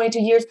practicing for 22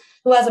 years,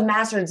 who has a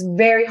master, it's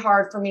very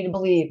hard for me to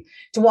believe,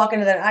 to walk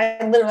into that.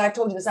 I've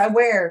told you this, I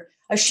wear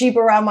a sheep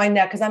around my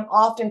neck because I'm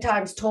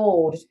oftentimes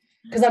told,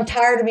 because I'm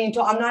tired of being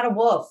told I'm not a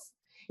wolf.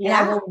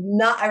 Yeah.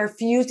 And I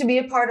refuse to be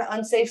a part of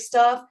unsafe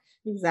stuff.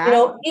 Exactly. You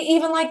know,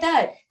 even like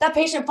that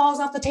patient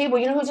falls off the table.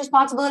 You know whose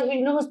responsibility,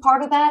 you know who's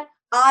part of that?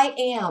 I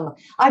am.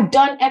 I've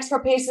done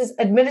expert cases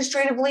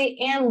administratively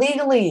and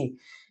legally.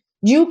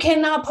 You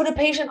cannot put a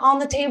patient on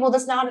the table.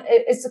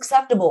 It's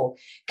acceptable.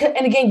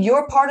 And again,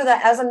 you're part of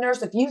that as a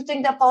nurse. If you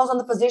think that falls on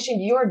the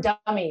physician, you're a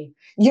dummy.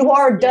 You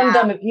are a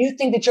dumb. If you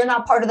think that you're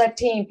not part of that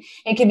team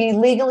and can be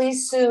legally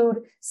sued,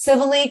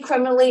 civilly,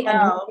 criminally, and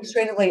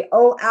administratively.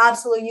 Oh,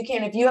 absolutely. You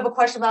can. If you have a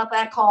question about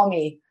that, call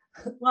me.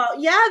 Well,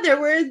 yeah, there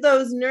were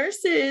those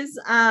nurses,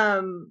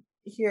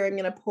 here, I'm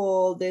going to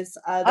pull this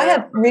other. I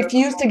have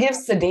refused to give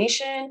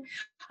sedation.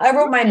 I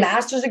wrote my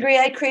master's degree.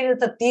 I created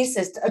the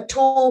thesis, a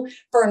tool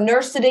for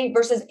nurse sedate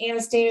versus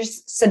anesthesia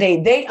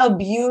sedate. They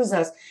abuse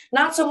us,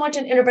 not so much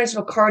in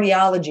interventional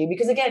cardiology,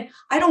 because again,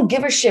 I don't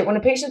give a shit. When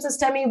a patient's a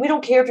STEMI, we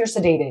don't care if you're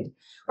sedated,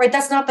 right?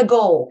 That's not the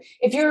goal.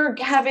 If you're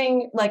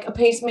having like a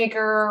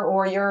pacemaker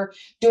or you're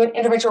doing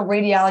interventional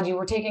radiology,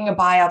 we're taking a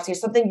biopsy or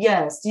something,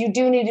 yes, you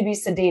do need to be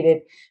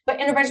sedated. But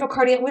interventional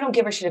cardiology, we don't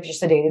give a shit if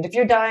you're sedated. If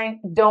you're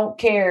dying, don't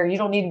care. You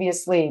don't need to be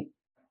asleep.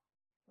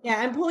 Yeah,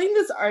 I'm pulling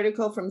this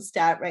article from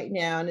Stat right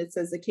now, and it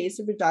says the case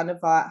of Radonna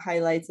Vaught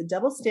highlights a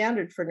double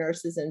standard for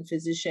nurses and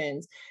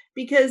physicians,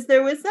 because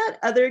there was that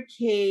other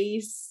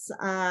case,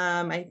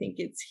 I think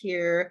it's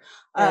here,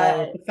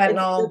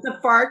 fentanyl. It's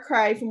a far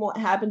cry from what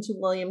happened to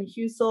William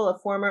Husel, a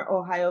former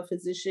Ohio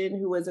physician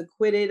who was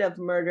acquitted of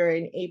murder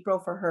in April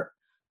for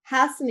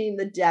hastening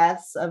the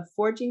deaths of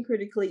 14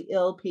 critically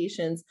ill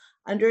patients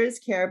under his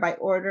care by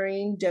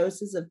ordering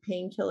doses of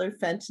painkiller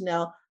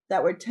fentanyl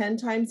that were 10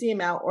 times the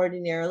amount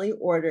ordinarily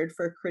ordered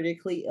for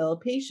critically ill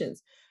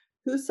patients.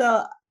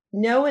 Husel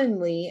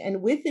knowingly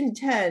and with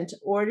intent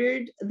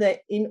ordered the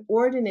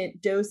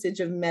inordinate dosage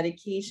of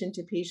medication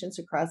to patients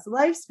across the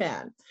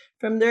lifespan,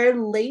 from their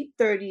late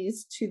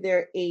 30s to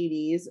their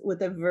 80s,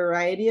 with a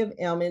variety of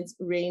ailments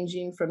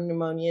ranging from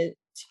pneumonia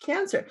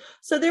cancer.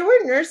 So there were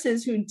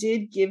nurses who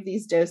did give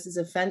these doses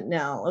of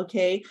fentanyl.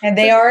 Okay. And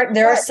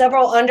there are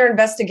several under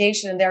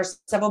investigation, and there are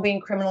several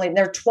being criminally,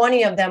 there are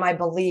 20 of them, I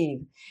believe.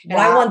 And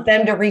I want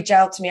them to reach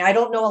out to me. I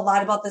don't know a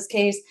lot about this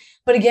case,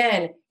 but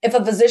again, if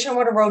a physician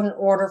would have wrote an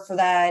order for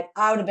that,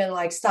 I would have been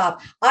like,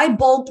 stop. I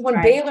bulked when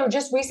Baylor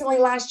just recently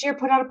last year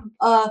put out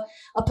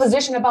a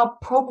position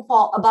about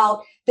propofol,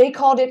 about, they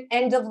called it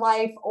end of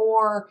life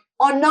or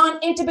on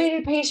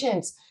non-intubated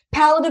patients,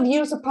 palliative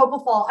use of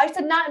propofol. I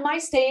said, not in my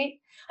state.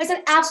 I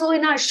said, absolutely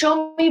not.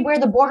 Show me where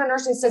the board of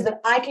nursing says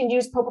that I can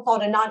use propofol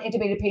in a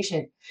non-intubated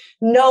patient.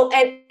 No,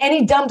 and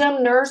any dumb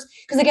nurse,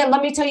 because again,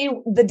 let me tell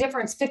you the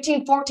difference.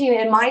 1514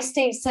 in my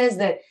state says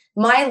that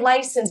my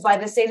license by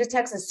the state of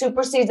Texas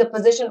supersedes a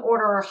physician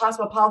order or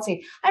hospital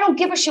policy. I don't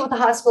give a shit what the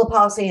hospital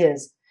policy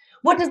is.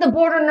 What does the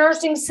board of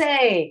nursing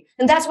say?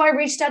 And that's why I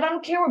reached out. I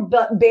don't care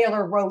what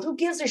Baylor wrote. Who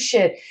gives a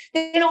shit?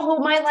 They don't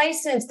hold my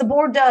license. The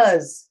board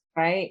does.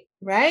 Right.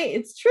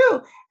 It's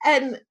true.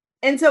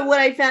 And so what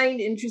I find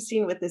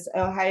interesting with this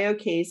Ohio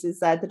case is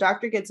that the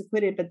doctor gets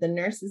acquitted, but the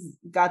nurses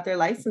got their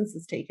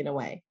licenses taken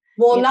away.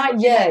 Well, not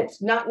yet.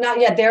 Not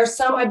yet. There are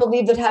some, I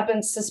believe, that have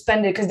been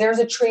suspended because there's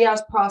a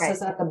triage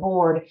process at the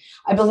board.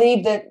 I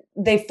believe that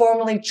they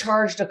formally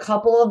charged a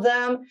couple of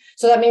them.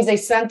 So that means they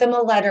sent them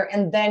a letter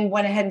and then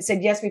went ahead and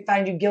said, yes, we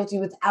find you guilty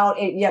without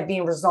it yet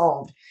being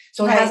resolved.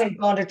 So it hasn't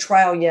gone to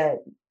trial yet.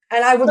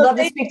 And I would love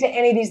to speak to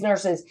any of these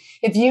nurses.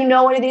 If you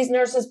know any of these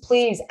nurses,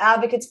 please,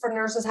 advocates for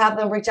nurses, have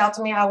them reach out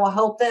to me. I will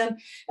help them.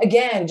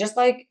 Again, just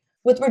like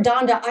with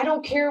Redonda, I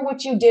don't care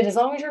what you did. As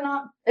long as you're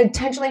not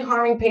intentionally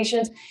harming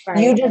patients,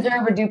 you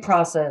deserve a due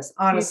process,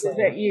 honestly.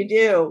 You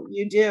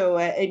do.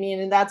 I mean,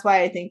 and that's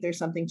why I think there's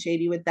something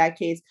shady with that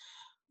case.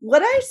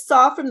 What I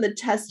saw from the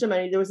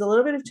testimony, there was a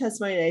little bit of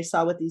testimony that I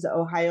saw with these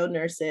Ohio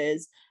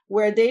nurses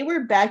where they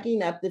were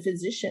backing up the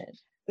physician.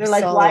 They're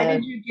like, why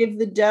did you give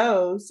the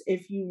dose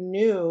if you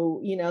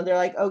knew, they're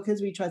like, oh, because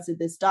we trusted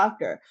this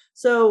doctor.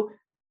 So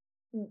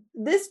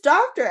this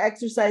doctor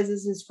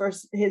exercises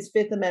his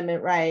Fifth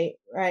Amendment right?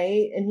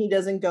 And he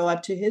doesn't go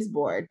up to his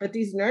board, but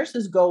these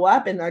nurses go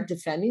up and are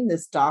defending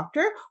this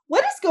doctor.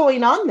 What is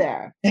going on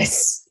there?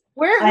 Yes.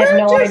 Where's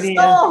your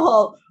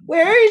soul?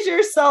 Where is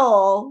your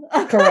soul?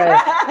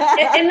 Correct.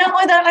 and not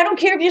only that, I don't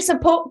care if you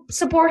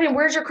support him.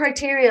 Where's your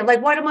criteria?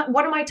 Like, what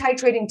am I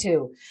titrating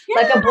to?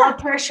 Yeah. Like a blood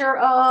pressure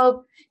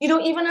of,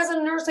 even as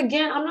a nurse,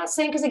 again, I'm not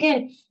saying, because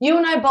again, you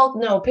and I both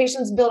know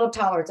patients build up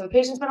tolerance. If a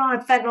patient's been on a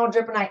fentanyl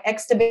drip and I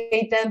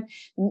extubate them,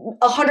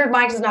 100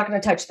 mics is not going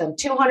to touch them.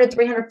 200,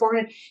 300,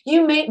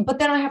 400. But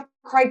then I have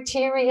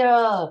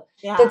criteria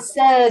that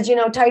says,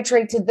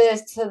 titrate to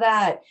this, to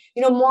that.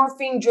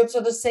 Morphine drips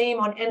are the same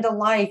on end of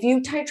life.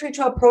 You titrate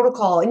to a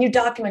protocol and you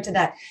documented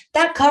that.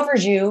 That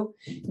covers you.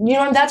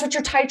 And that's what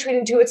you're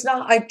titrating to. It's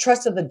not, I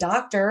trusted the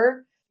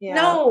doctor. Yeah.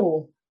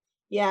 No.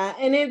 Yeah.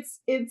 And it's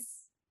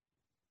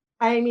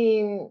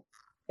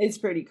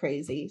pretty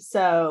crazy.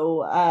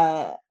 So,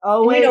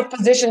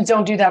 physicians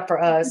don't do that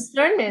for us.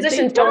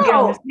 Physicians don't get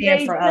on the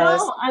stand for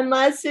us.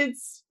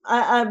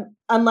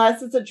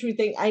 Unless it's a true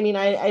thing. I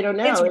don't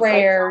know. It's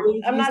rare.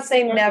 I'm not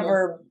saying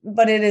never,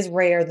 but it is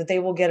rare that they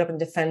will get up and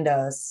defend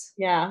us.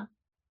 Yeah.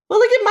 Well,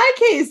 look at my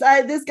case.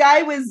 This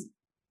guy was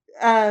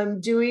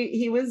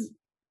doing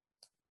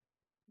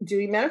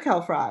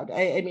medical fraud.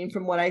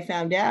 From what I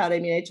found out,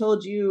 I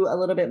told you a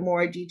little bit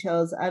more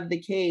details of the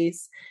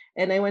case.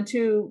 And I went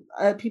to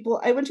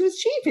his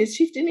chief. His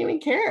chief didn't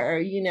even care,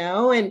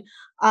 and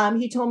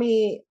he told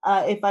me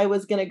if I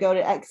was going to go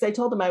to, because I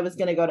told him I was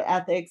going to go to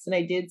ethics, and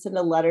I did send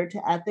a letter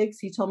to ethics.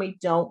 He told me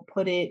don't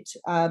put it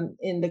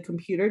in the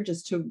computer,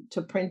 just to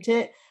print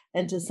it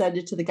and to send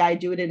it to the guy,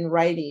 do it in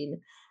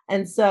writing.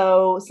 And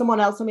so someone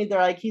else told me,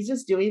 they're like, he's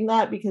just doing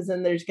that because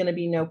then there's going to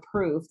be no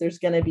proof. There's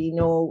going to be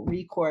no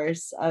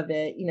recourse of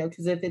it,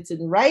 because if it's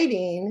in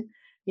writing,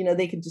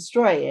 they could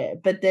destroy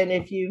it. But then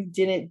if you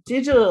did it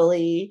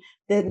digitally,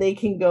 then they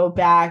can go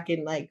back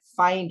and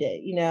find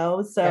it,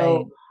 So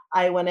right.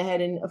 I went ahead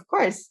and, of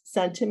course,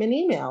 sent him an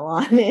email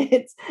on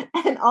it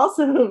and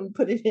also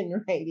put it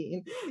in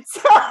writing.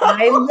 So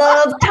I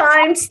love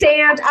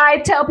timestamped. I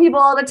tell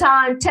people all the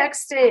time,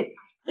 text it,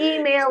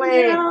 email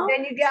it,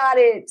 then you got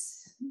it.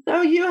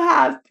 So you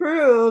have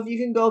proof. You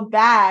can go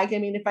back.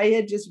 If I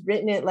had just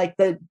written it like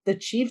the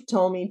chief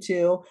told me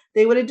to,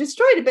 they would have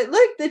destroyed it. But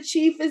look, the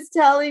chief is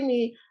telling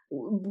me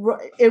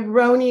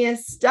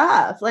erroneous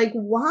stuff.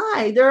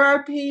 Why? There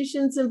are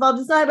patients involved.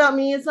 It's not about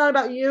me. It's not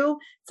about you.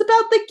 It's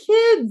about the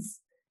kids.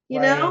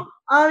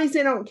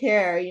 Obviously I don't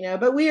care,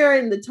 but we are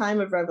in the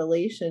time of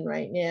revelation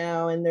right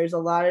now. And there's a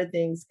lot of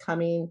things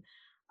coming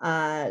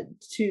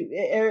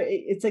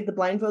it's like the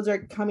blindfolds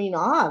are coming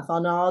off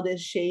on all this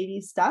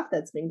shady stuff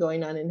that's been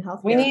going on in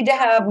healthcare. We need to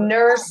have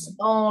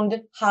nurse-owned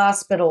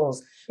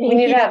hospitals. We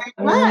need to have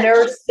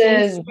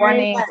nurses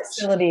running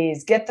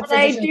facilities. Get the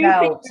physicians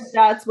out.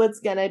 That's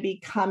what's going to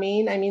be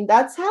coming.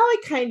 That's how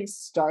it kind of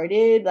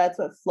started. That's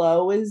what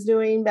Flo was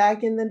doing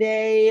back in the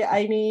day.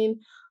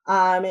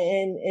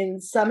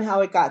 And somehow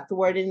it got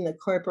thwarted and the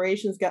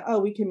corporations go, oh,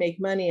 we can make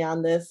money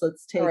on this.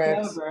 Let's take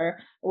over.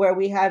 Where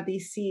we have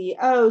these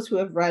CEOs who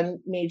have run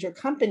major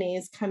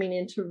companies coming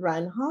in to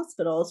run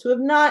hospitals who have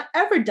not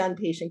ever done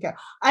patient care.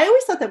 I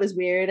always thought that was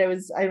weird.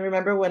 I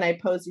remember when I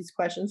posed these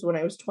questions when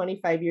I was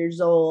 25 years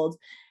old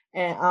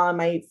and on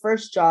my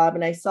first job,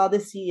 and I saw the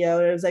CEO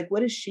and I was like,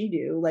 what does she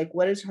do? Like,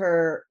 what are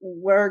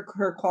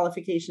her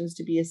qualifications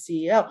to be a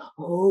CEO?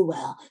 Oh,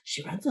 well,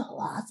 she runs a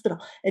whole hospital.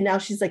 And now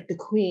she's like the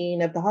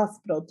queen of the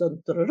hospital.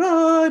 Dun, dun, dun,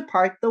 dun,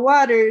 park the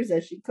waters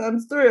as she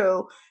comes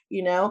through,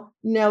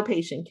 no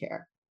patient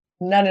care.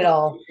 None at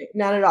all.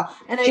 Not at all.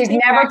 And she's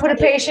never put a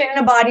patient in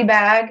a body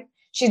bag.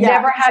 She's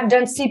never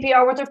done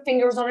CPR with her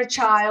fingers on a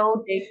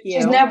child.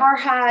 She's never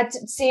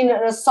seen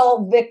an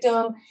assault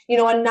victim, a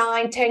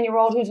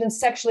 9-10-year-old who's been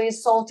sexually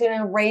assaulted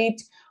and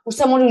raped, or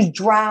someone who's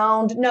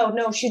drowned.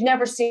 No, she's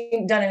never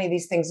done any of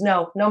these things.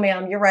 No,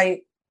 ma'am, you're right.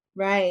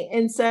 Right.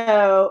 And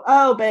so,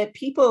 but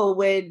people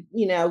would,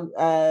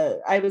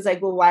 I was like,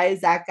 well, why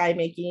is that guy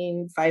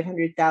making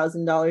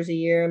 $500,000 a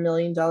year, $1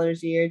 million a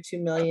year, 2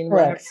 million,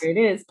 whatever it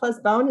is, plus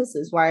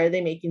bonuses? Why are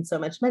they making so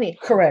much money?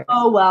 Correct.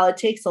 Oh, well, it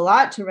takes a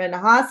lot to run a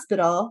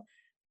hospital.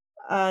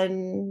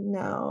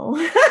 No.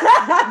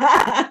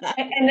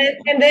 and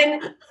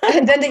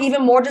then the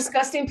even more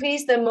disgusting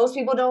piece that most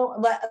people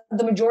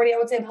the majority, I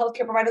would say, of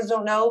healthcare providers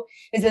don't know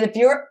is that if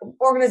your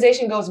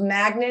organization goes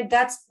magnet,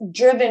 that's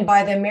driven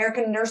by the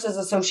American Nurses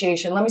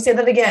Association. Let me say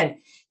that again.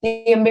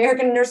 The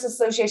American Nurses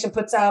Association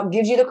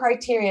gives you the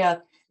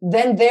criteria,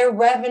 then their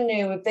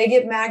revenue, if they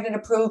get magnet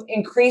approved,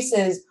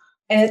 increases.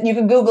 And you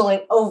can Google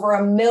it, over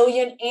 $1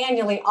 million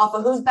annually off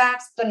of whose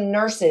backs? The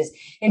nurses.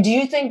 And do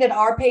you think that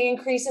our pay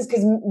increases?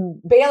 Because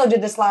Baylor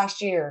did this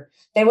last year.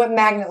 They went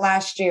magnet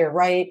last year,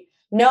 right?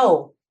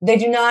 No, they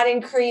do not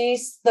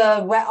increase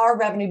our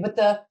revenue, but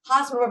the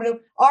hospital revenue.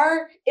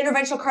 Our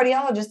interventional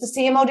cardiologist, the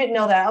CMO, didn't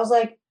know that. I was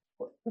like,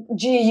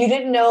 gee, you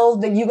didn't know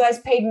that you guys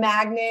paid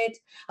magnet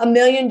 $1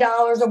 million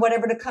or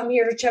whatever to come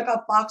here to check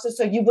off boxes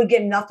so you would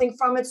get nothing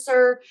from it,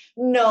 sir?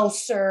 No,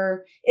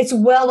 sir. It's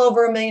well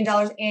over $1 million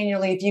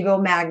annually if you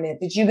go magnet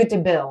that you get to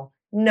bill.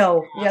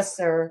 No. Yes,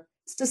 sir.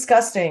 It's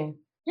disgusting.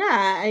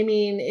 Yeah, I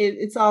mean,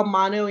 it's all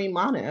mano y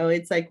mano.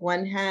 It's like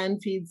one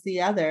hand feeds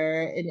the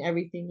other in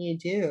everything you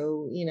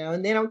do,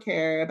 and they don't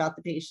care about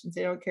the patients.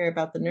 They don't care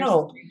about the nurses.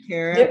 No. They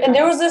care and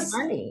there was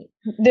money.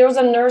 There was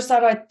a nurse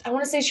out, I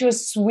want to say she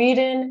was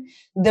Sweden,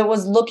 that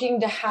was looking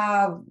to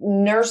have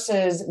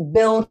nurses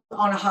billed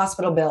on a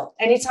hospital bill.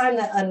 Anytime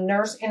that a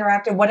nurse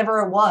interacted, whatever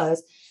it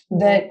was,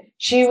 that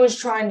she was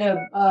trying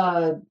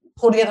to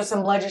pull together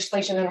some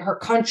legislation in her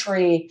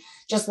country,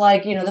 just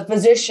like, the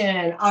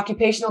physician,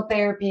 occupational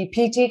therapy,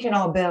 PT can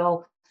all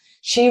bill.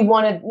 She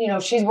wanted,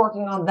 she's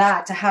working on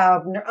that to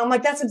have, I'm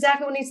like, that's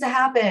exactly what needs to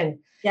happen.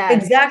 Yeah,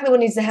 exactly what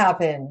needs to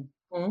happen.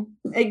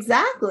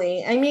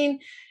 Exactly. I mean,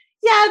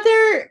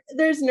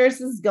 there's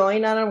nurses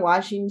going on in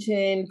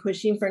Washington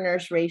pushing for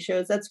nurse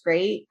ratios. That's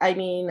great. I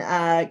mean,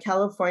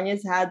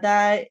 California's had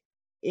that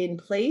in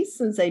place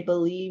since I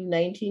believe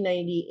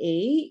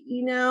 1998.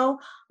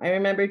 I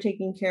remember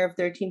taking care of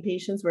 13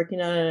 patients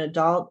working on an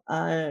adult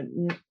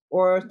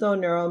ortho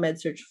neuro med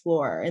surg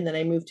floor, and then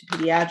I moved to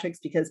pediatrics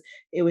because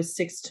it was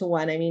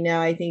 6-1. I mean,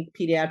 now I think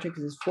pediatrics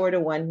is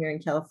 4-1 here in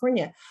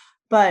California,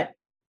 but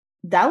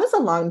that was a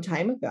long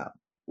time ago.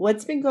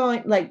 What's been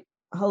going, like,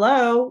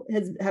 hello,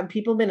 have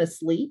people been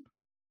asleep?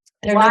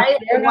 Why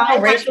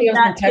ratios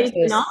in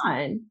Texas?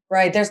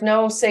 Right. There's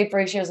no safe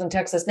ratios in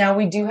Texas. Now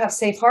we do have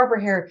safe harbor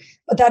here,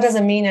 but that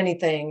doesn't mean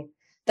anything.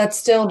 That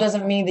still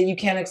doesn't mean that you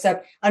can't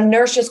accept. A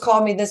nurse just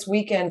called me this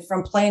weekend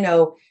from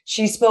Plano.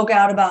 She spoke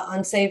out about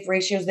unsafe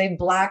ratios. They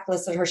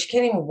blacklisted her. She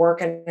can't even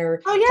work in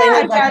her. Oh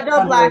yeah,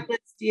 they'll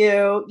blacklist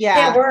you. Yeah,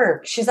 can't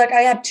work. She's like,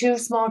 I have 2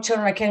 small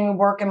children. I can't even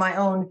work in my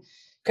own.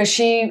 Because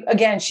she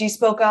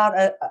spoke out.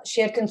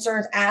 She had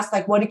concerns. Asked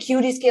like, what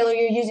acuity scale are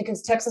you using?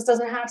 Because Texas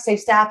doesn't have safe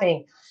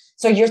staffing.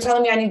 So you're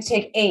telling me I need to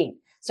take 8.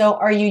 So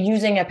are you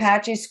using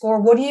Apache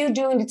score? What are you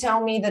doing to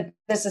tell me that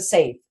this is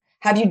safe?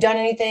 Have you done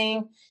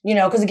anything?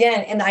 Because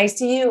again, in the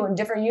ICU and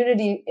different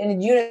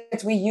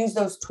units, we use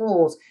those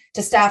tools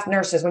to staff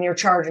nurses when you're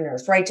charge a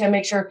nurse, right? To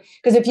make sure,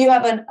 because if you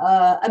have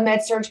a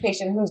med surg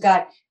patient who's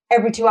got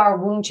every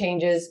 2-hour wound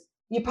changes,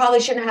 you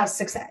probably shouldn't have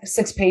six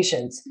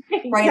patients,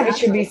 right? Exactly. It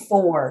should be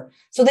 4.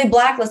 So they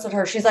blacklisted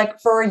her. She's like,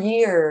 for a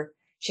year,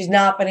 she's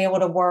not been able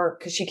to work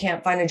because she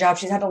can't find a job.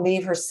 She's had to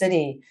leave her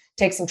city,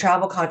 take some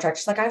travel contracts.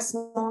 She's like, I have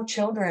small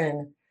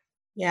children.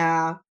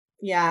 Yeah.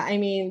 I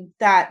mean,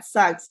 that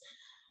sucks,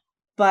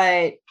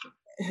 but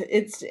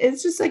it's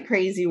just a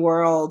crazy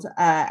world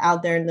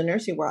out there in the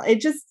nursing world.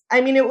 It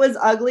was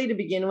ugly to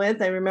begin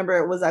with. I remember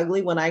it was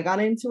ugly when I got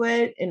into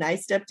it and I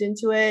stepped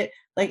into it.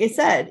 Like I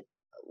said,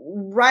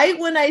 right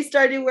when I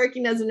started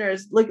working as a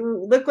nurse, look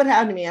what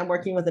happened to me. I'm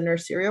working with a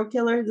nurse serial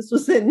killer. This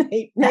was in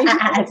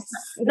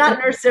not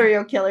nurse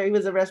serial killer. He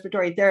was a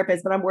respiratory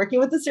therapist, but I'm working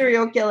with a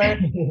serial killer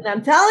and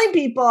I'm telling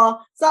people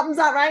something's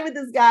not right with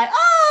this guy.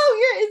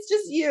 Oh, it's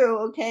just you.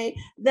 Okay.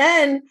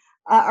 Then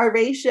Our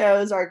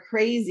ratios are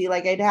crazy.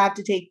 Like I'd have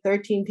to take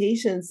 13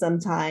 patients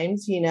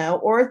sometimes,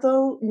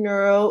 ortho,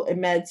 neuro, and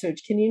med surg.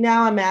 Can you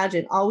now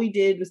imagine? All we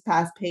did was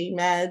pass pain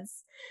meds,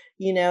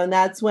 and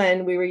that's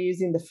when we were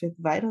using the fifth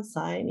vital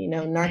sign,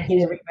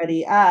 narking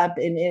everybody up,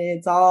 and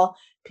it's all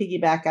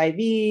piggyback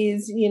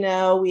IVs.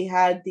 We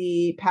had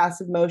the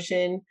passive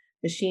motion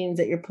machines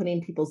that you're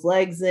putting people's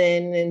legs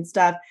in and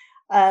stuff.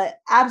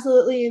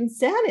 Absolutely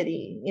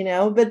insanity,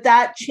 but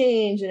that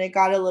changed and it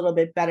got a little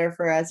bit better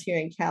for us here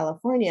in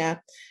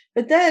California.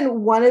 But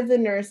then one of the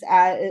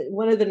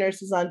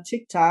nurses on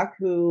TikTok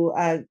who,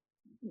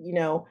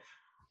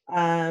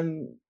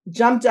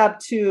 jumped up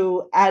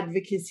to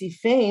advocacy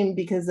fame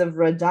because of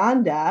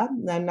Redonda.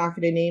 I'm not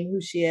going to name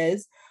who she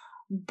is,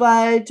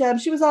 but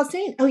she was all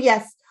saying, oh,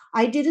 yes,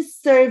 I did a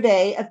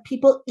survey of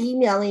people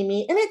emailing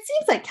me, and it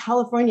seems like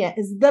California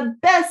is the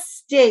best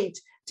state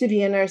to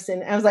be a nurse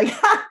in. I was like,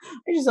 I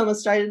just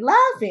almost started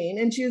laughing.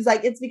 And she was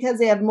like, it's because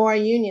they have more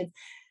unions.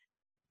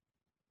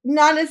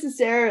 Not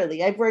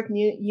necessarily. I've worked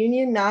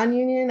union,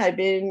 non-union.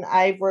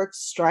 I've worked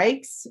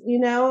strikes,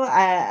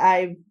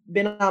 I've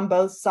been on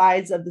both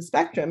sides of the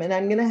spectrum, and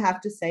I'm going to have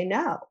to say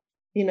no.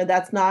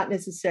 That's not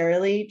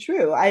necessarily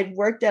true. I've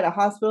worked at a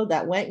hospital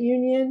that went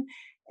union,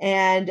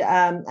 and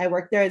I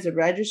worked there as a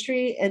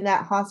registry, and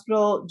that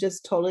hospital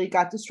just totally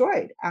got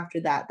destroyed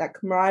after that. That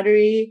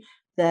camaraderie,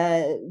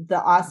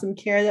 the awesome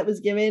care that was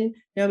given,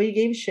 nobody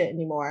gave a shit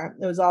anymore.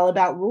 It was all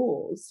about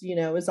rules.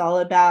 It was all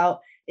about,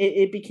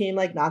 it became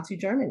like Nazi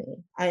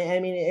Germany. I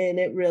mean, and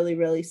it really,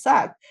 really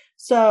sucked.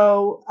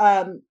 So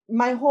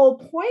my whole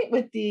point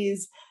with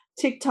these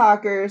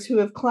TikTokers who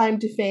have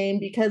climbed to fame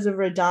because of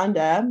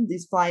Redonda,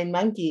 these flying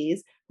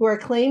monkeys who are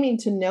claiming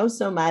to know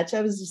so much,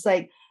 I was just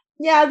like,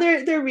 yeah,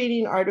 they're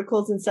reading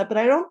articles and stuff, but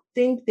I don't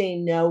think they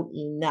know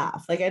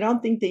enough. Like, I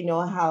don't think they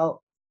know how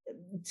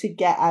to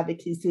get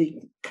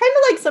advocacy, kind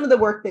of like some of the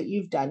work that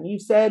you've done. You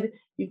said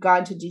you've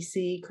gone to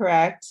DC,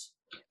 correct?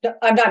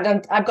 I've not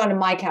done. I've gone to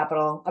my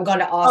capital. I've gone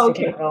to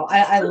Austin capital.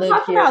 I live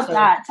talk here. About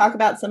that. Talk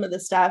about some of the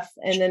stuff,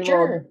 and then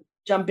Sure. we'll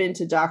jump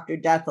into Dr.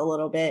 Death a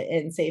little bit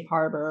and Safe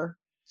Harbor.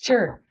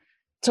 Sure.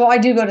 So I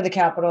do go to the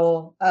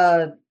capital.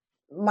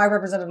 My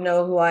representative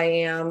know who I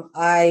am.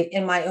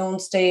 In my own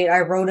state, I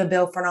wrote a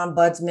bill for an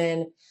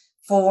ombudsman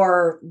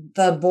for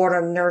the Board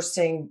of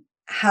Nursing.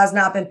 Has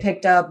not been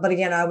picked up, but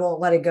again, I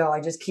won't let it go.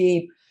 I just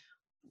keep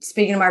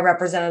speaking to my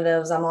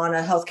representatives. I'm on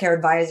a healthcare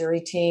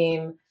advisory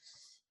team.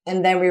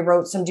 And then we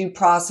wrote some due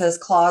process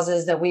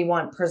clauses that we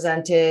want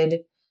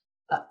presented.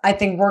 I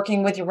think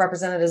working with your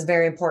representative is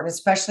very important,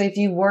 especially if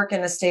you work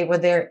in a state where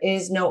there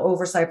is no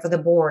oversight for the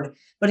board.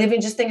 But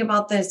even just think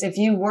about this, if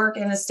you work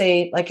in a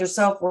state like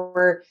yourself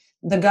where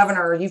the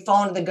governor, you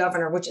fall under the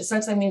governor, which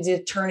essentially means the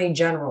attorney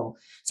general.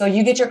 So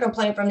you get your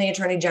complaint from the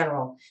attorney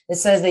general. It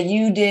says that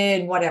you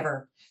did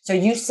whatever. So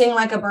you sing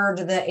like a bird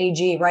to the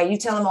AG, right? You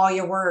tell him all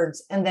your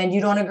words, and then you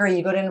don't agree.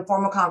 You go to an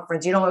informal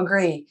conference. You don't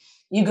agree.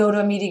 You go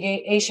to a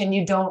mediation.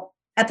 You don't.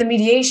 At the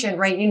mediation,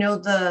 right?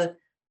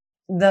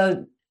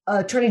 The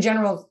attorney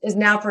general is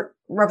now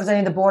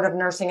representing the Board of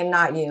Nursing and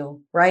not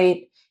you,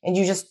 right? And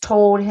you just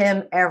told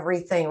him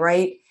everything,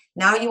 right?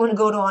 Now you want to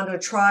go onto a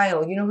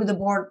trial. You know who the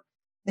board,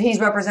 he's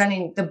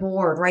representing the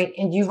board, right?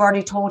 And you've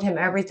already told him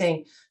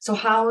everything. So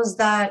how is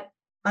that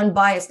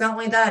unbiased? Not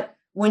only that,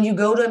 when you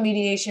go to a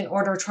mediation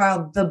or to a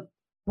trial, the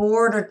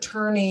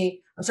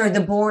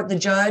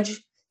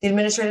judge, the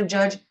administrative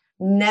judge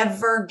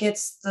never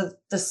gets the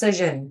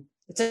decision.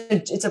 It's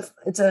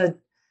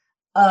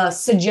a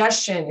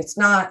suggestion. It's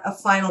not a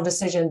final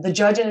decision. The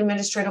judge in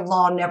administrative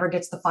law never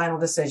gets the final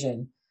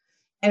decision.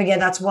 And again,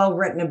 that's well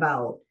written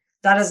about.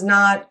 That is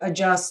not a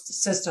just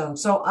system.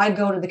 So I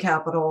go to the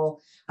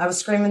Capitol. I was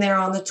screaming there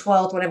on the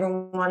 12th when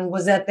everyone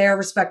was at their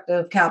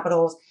respective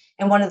capitals.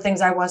 And one of the things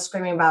I was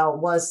screaming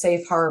about was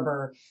safe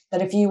harbor,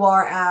 that if you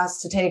are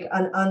asked to take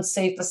an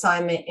unsafe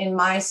assignment in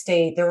my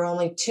state, there are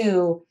only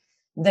two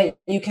that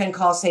you can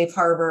call safe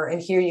harbor.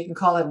 And here you can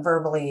call it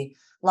verbally.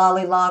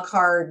 Lolly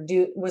Lockhart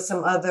with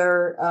some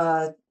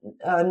other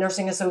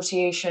nursing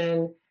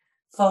association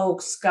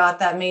folks got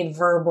that made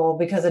verbal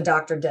because of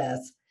Dr.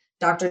 Death.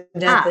 Dr.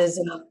 Death is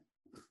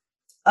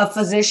a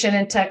physician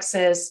in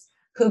Texas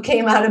who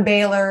came out of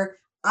Baylor.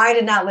 I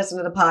did not listen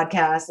to the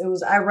podcast.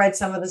 I read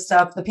some of the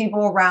stuff. The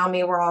people around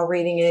me were all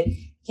reading it.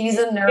 He's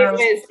a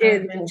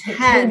neurosurgeon who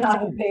came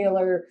out of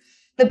Baylor.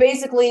 That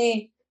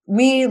basically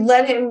we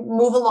let him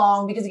move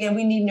along because again,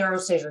 we need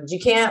neurosurgeons. You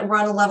can't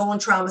run a level 1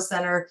 trauma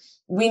center.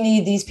 We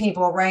need these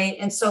people, right?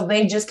 And so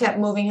they just kept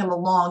moving him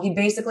along.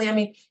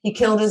 He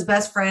killed his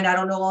best friend. I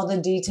don't know all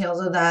the details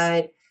of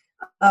that.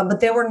 But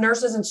there were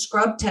nurses and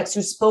scrub techs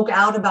who spoke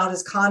out about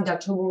his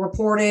conduct, who were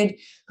reported,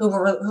 who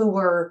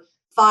were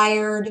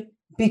fired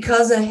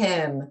because of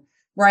him,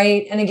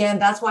 right? And again,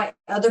 that's why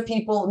other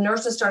people,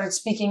 nurses started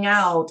speaking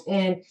out,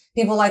 and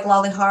people like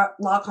Lolly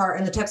Lockhart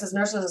and the Texas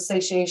Nurses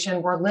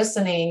Association were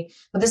listening.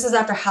 But this is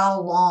after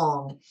how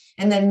long?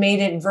 And then made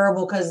it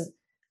verbal because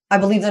I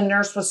believe the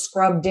nurse was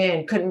scrubbed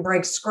in, couldn't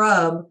break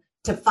scrub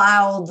to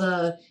file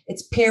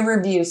it's peer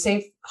review.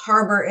 Safe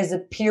Harbor is a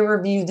peer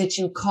review that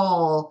you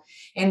call,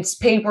 and it's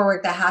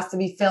paperwork that has to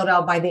be filled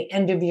out by the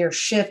end of your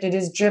shift. It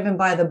is driven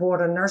by the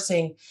Board of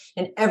Nursing,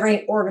 and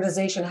every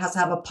organization has to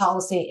have a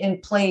policy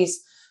in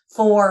place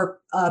for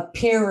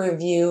peer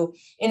review.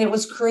 And it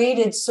was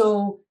created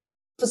so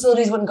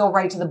facilities wouldn't go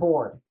right to the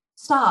board.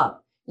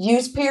 Stop.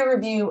 Use peer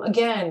review.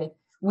 Again,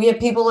 we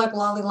have people like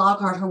Lolly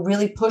Lockhart who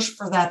really pushed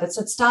for that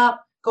said,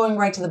 stop going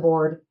right to the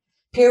board.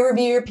 Peer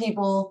review your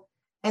people,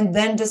 and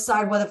then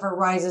decide whether it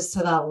rises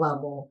to that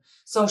level.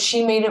 So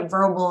she made it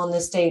verbal in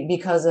this state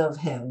because of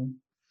him.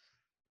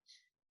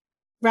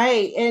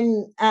 Right.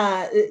 And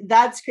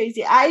that's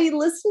crazy. I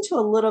listened to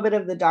a little bit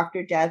of the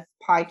Dr. Death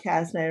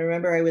podcast, and I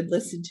remember I would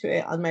listen to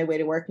it on my way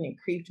to work, and it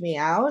creeped me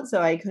out.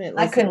 So I couldn't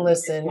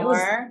listen.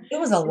 It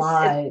was a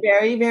lot. It's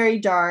very, very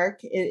dark.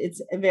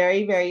 It's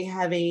very, very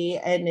heavy.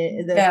 And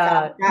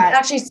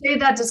actually say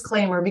that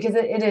disclaimer, because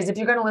it is, if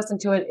you're going to listen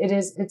to it,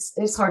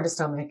 it's hard to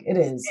stomach. It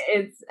is.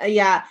 It's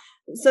yeah.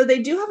 So they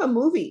do have a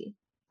movie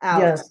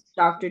out, yes.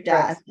 Dr.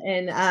 Death.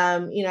 Yes.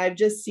 And, I've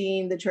just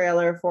seen the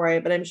trailer for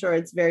it, but I'm sure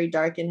it's very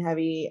dark and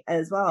heavy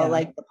as well,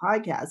 like the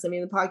podcast. I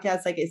mean, the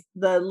podcast,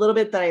 the little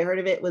bit that I heard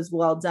of it was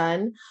well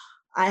done.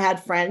 I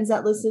had friends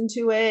that listened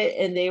to it,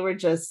 and they were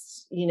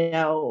just,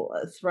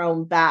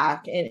 thrown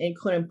back and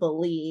couldn't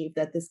believe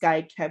that this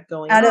guy kept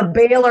going out of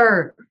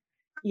Baylor.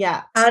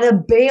 Yeah. Out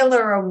of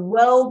Baylor, a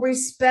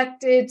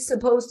well-respected,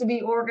 supposed to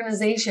be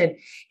organization.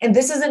 And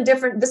this isn't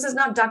different. This is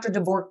not Dr.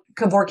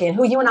 Kevorkian,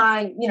 who you and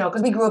I,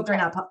 because we grew up during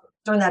that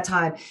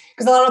time.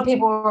 Because a lot of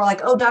people were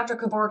like, oh, Dr.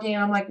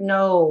 Kevorkian. I'm like,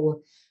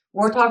 no,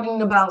 we're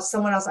talking about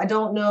someone else. I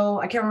don't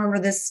know. I can't remember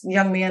this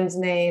young man's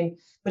name,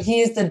 but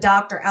he is the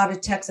doctor out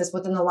of Texas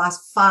within the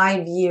last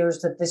 5 years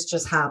that this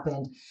just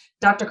happened.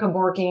 Dr.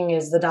 Kevorkian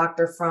is the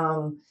doctor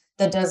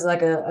that does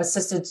like a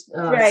assisted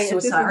suicide or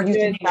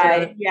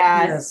suicide.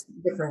 Yes,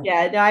 different.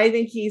 Yeah, no, I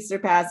think he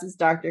surpasses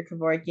Dr.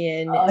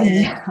 Kevorkian.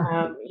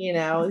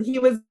 He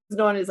was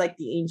known as like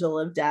the angel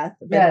of death.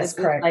 But yes,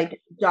 correct.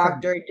 Like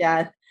Dr.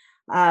 Death,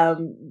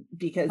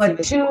 because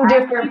two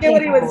different people.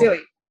 What he was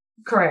doing.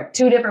 Correct.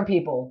 Two different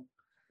people.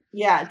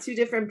 Yeah, two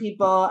different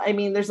people. I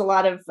mean, there's a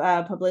lot of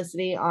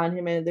publicity on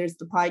him, and there's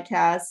the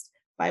podcast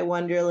by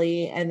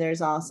Wonderly, and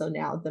there's also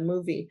now the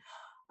movie.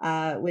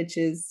 Which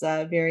is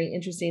very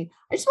interesting.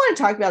 I just want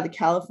to talk about the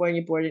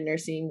California Board of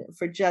Nursing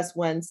for just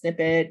one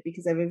snippet,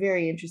 because I have a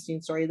very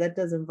interesting story that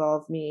does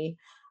involve me.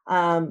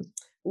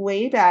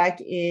 Way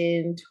back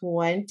in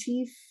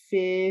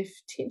 2016,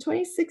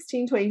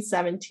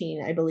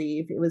 2017, I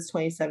believe it was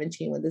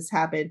 2017 when this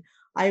happened,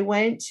 I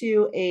went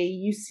to a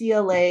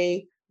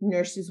UCLA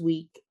Nurses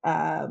Week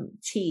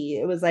tea.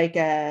 It was like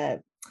a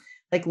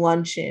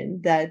luncheon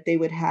that they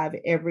would have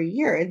every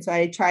year. And so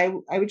I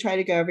would try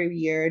to go every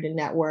year to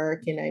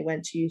network. And I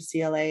went to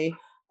UCLA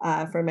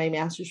for my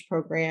master's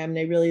program. And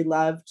I really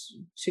loved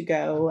to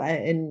go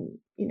and,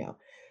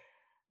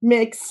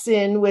 mix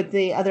in with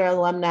the other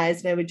alumni,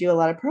 and I would do a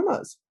lot of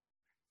promos.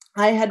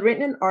 I had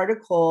written an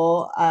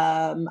article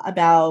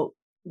about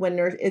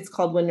it's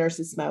called When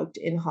Nurses Smoked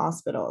in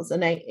Hospitals.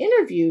 And I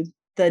interviewed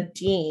the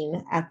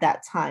dean at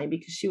that time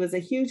because she was a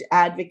huge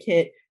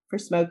advocate for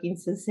smoking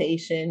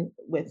cessation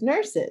with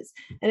nurses.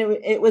 And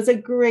it was a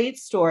great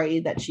story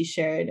that she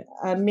shared.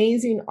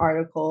 Amazing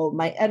article.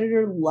 My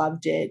editor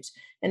loved it.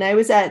 And I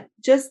was at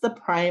just the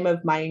prime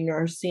of my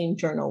nursing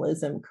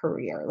journalism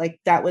career. Like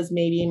that was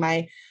maybe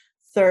my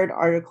third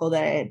article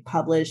that I had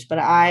published, but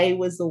I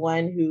was the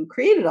one who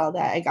created all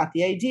that. I got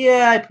the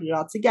idea, I put it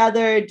all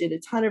together, did a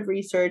ton of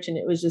research, and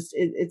it was just,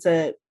 it's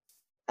an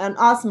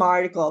awesome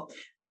article.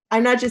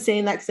 I'm not just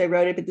saying that because I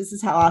wrote it, but this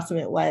is how awesome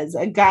it was.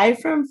 A guy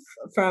from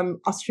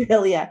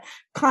Australia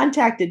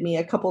contacted me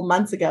a couple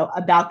months ago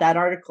about that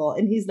article,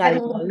 and he's not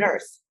even a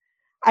nurse.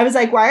 I was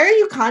like, why are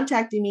you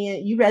contacting me?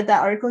 You read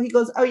that article? He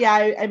goes, oh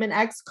yeah, I'm an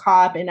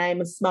ex-cop and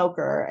I'm a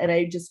smoker. And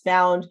I just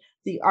found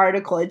the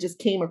article. It just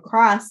came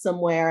across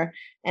somewhere.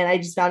 And I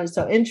just found it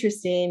so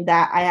interesting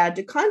that I had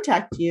to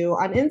contact you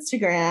on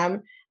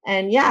Instagram.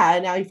 And yeah,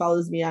 now he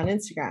follows me on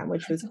Instagram,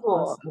 which was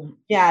cool. Awesome.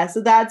 Yeah, so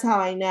that's how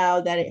I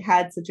know that it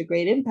had such a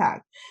great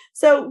impact.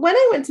 So when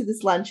I went to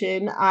this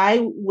luncheon, I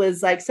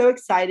was like so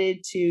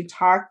excited to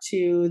talk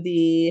to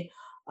the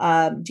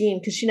dean,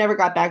 because she never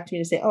got back to me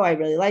to say, oh, I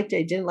really liked it,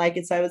 I didn't like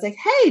it. So I was like,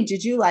 hey,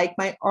 did you like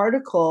my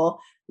article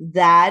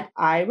that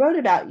I wrote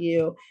about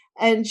you?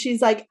 And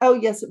she's like, oh,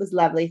 yes, it was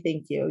lovely,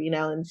 thank you.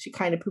 And she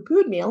kind of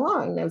poo-pooed me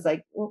along. And I was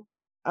like, well,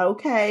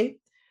 okay.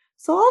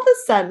 So all of a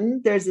sudden,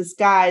 there's this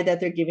guy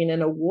that they're giving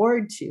an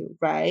award to,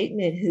 right?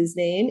 And his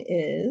name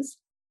is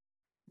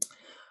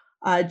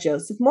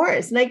Joseph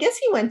Morris. And I guess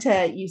he went to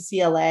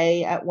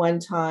UCLA at one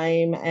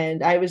time.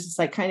 And I was just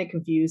like kind of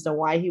confused on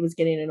why he was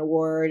getting an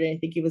award. And I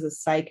think he was a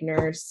psych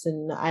nurse.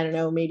 And I don't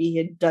know, maybe he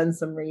had done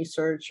some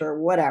research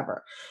or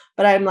whatever.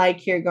 But I'm like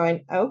here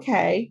going,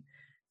 okay.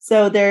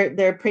 So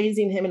they're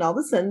praising him. And all of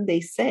a sudden,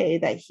 they say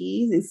that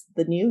he is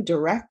the new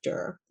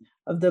director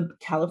of the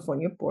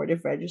California Board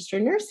of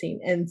Registered Nursing.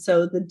 And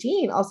so the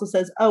dean also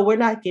says, oh, we're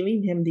not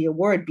giving him the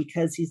award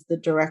because he's the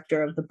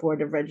director of the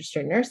Board of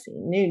Registered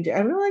Nursing. And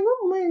I'm like,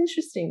 oh,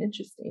 interesting,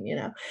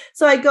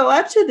 So I go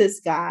up to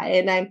this guy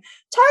and I'm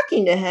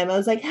talking to him. I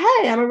was like,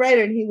 hey, I'm a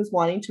writer. And he was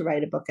wanting to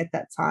write a book at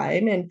that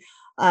time. And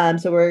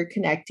so we're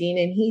connecting,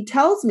 and he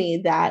tells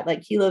me that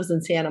like he lives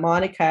in Santa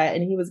Monica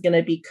and he was going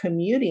to be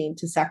commuting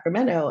to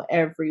Sacramento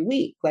every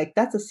week. Like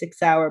that's a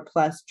 6-hour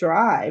plus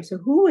drive. So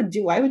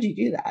why would you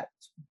do that?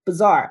 It's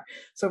bizarre.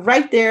 So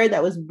right there,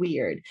 that was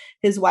weird.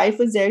 His wife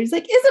was there. He's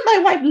like, isn't my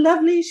wife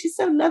lovely? She's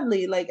so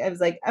lovely. Like, I was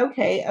like,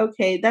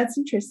 okay, that's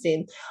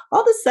interesting.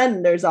 All of a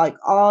sudden, there's like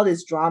all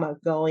this drama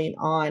going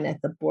on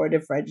at the Board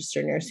of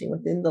Registered Nursing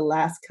within the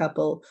last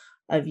couple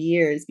of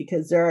years,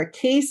 because there are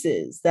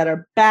cases that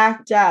are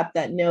backed up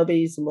that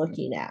nobody's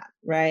looking at,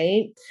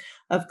 right?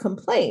 Of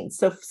complaints.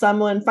 So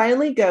someone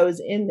finally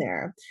goes in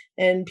there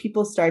and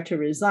people start to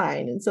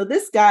resign. And so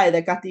this guy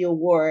that got the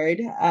award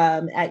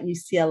at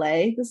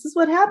UCLA, this is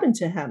what happened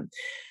to him.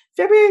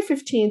 February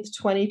 15th,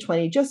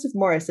 2020, Joseph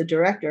Morris, the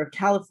director of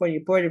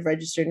California Board of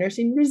Registered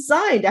Nursing,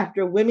 resigned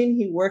after women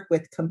he worked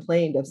with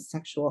complained of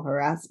sexual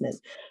harassment.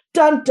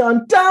 Dun,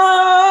 dun,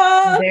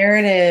 dun! There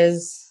it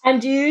is.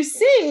 And do you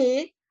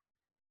see,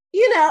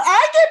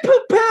 I get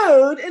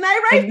poo-pooed and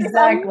I write this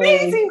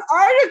amazing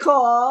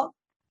article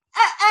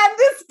and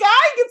this guy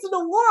gets an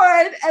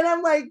award and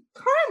I'm like,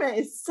 karma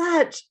is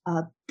such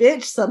a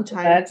bitch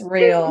sometimes. That's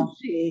real.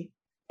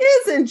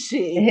 Isn't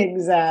she?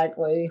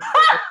 Exactly.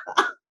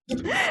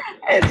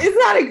 It's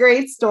not a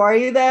great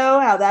story though,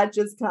 how that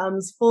just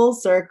comes full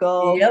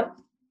circle. Yep.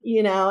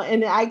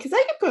 And because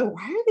I kept going,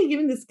 why are they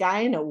giving this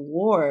guy an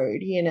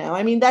award?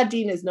 I mean, that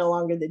dean is no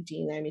longer the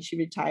dean. I mean, she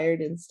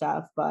retired and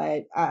stuff,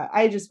 but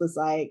I just was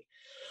like,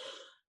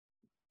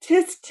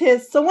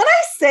 tisk. So when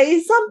I say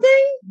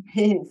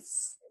something,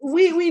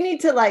 we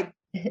need to like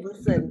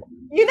listen,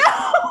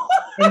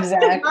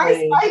 Exactly.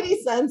 My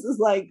spidey sense is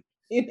like,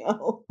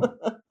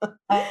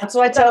 That's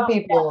what I tell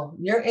people.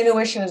 Your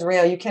intuition is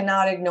real. You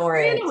cannot ignore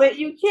it.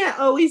 You can't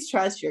always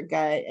trust your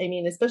gut. I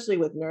mean, especially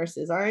with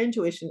nurses, our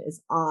intuition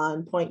is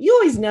on point. You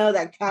always know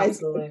that guy's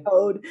going to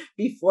code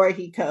before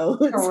he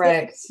codes.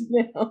 Correct.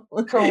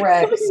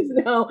 Correct.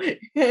 You always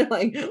know,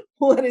 like,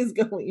 what is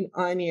going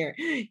on here,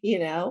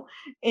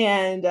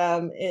 and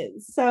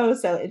it's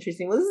so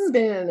interesting. Well, this has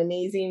been an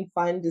amazing,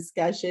 fun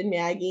discussion,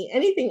 Maggie.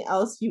 Anything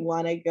else you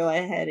want to go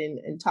ahead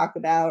and talk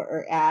about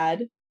or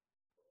add?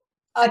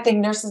 I think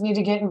nurses need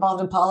to get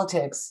involved in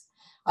politics.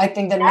 I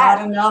think that not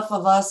enough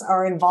of us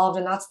are involved.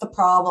 And that's the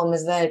problem,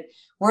 is that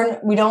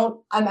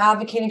I'm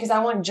advocating because I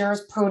want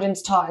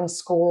jurisprudence taught in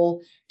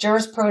school.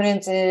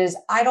 Jurisprudence is,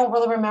 I don't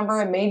really remember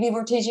it. Maybe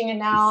we're teaching it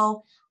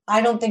now.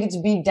 I don't think it's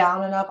beat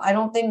down enough. I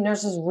don't think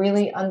nurses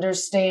really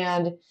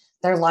understand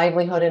their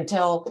livelihood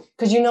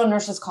because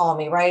nurses call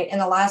me, right? In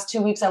the last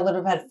 2 weeks, I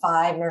literally had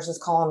 5 nurses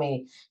call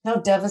me. How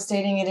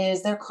devastating it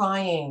is. They're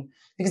crying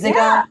because they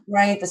got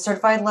the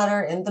certified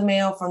letter in the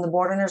mail from the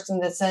Board of Nursing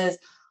that says,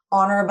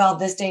 on or about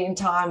this date and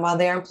time, while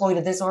they're employed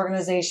at this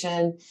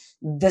organization,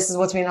 this is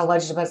what's being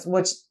alleged about,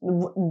 which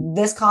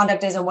this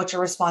conduct is and what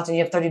your response, and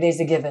you have 30 days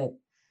to give it.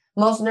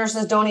 Most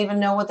nurses don't even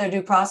know what their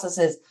due process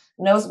is.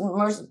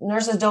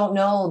 Nurses don't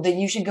know that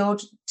you should go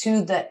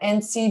to the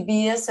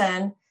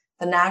NCBSN,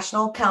 the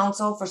National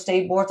Council for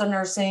State Boards of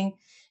Nursing,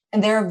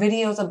 and there are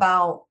videos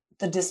about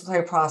the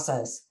disciplinary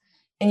process.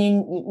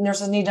 And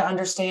nurses need to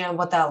understand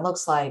what that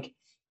looks like.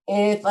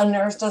 If a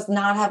nurse does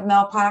not have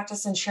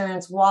malpractice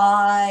insurance,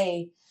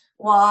 why?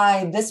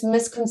 This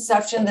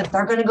misconception that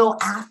they're going to go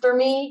after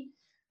me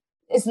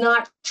is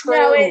not true.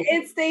 No,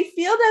 it's they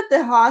feel that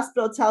the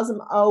hospital tells them,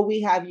 oh,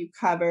 we have you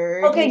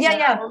covered. Okay,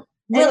 yeah.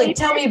 Really,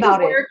 tell me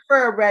about it. Work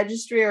for a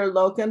registry or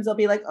locums, they'll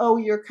be like, oh,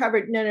 you're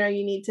covered. No,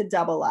 you need to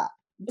double up.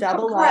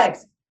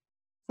 Correct.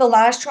 The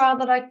last trial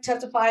that I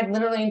testified,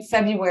 literally in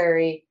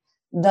February,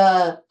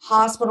 the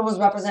hospital was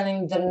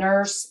representing the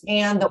nurse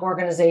and the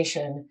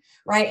organization,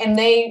 right? And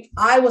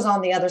I was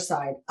on the other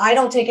side. I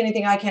don't take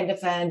anything I can't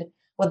defend.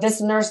 What this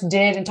nurse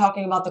did in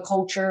talking about the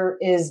culture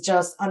is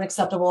just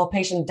unacceptable. A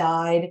patient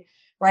died,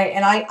 right?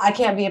 And I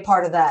can't be a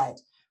part of that,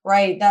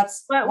 right?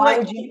 That's why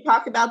would you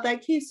talk about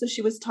that case? So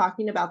she was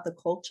talking about the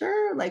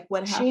culture, like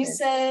what happened? She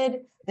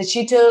said that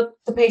she took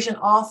the patient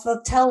off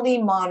the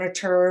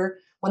telemonitor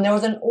when there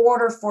was an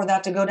order for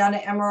that to go down to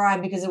MRI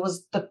because it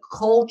was the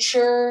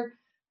culture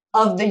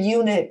of the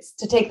units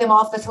to take them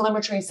off the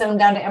telemetry and send them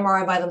down to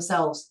MRI by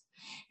themselves.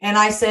 And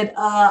I said,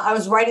 I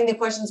was writing the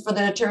questions for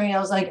the attorney. I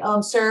was like,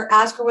 sir,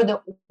 ask her where the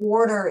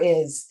order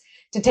is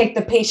to take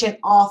the patient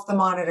off the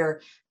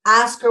monitor.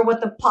 Ask her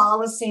what the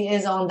policy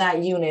is on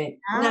that unit.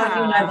 No,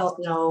 you and I both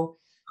know.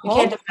 You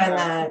can't defend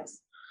that.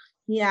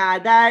 Yeah,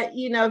 that,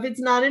 if it's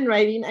not in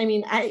writing, I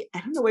mean, I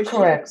don't know where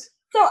Correct.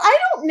 So I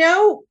don't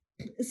know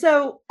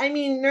So, I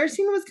mean,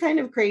 nursing was kind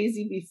of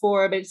crazy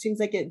before, but it seems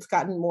like it's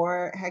gotten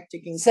more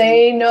hectic and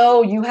Say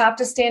no. You have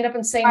to stand up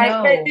and say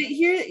but no.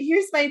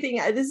 here's my thing.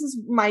 This is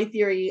my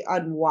theory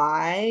on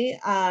why.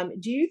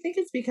 Do you think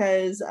it's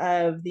because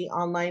of the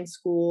online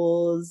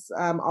schools,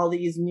 all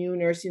these new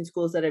nursing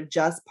schools that have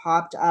just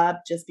popped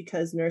up just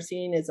because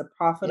nursing is a Yep.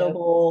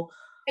 profitable?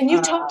 And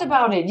you talked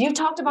about it. You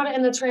talked about it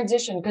in the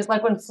transition because,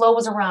 like, when Flo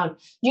was around,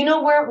 you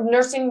know where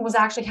nursing was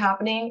actually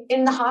happening?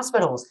 In the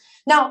hospitals.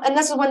 Now, and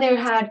this is when they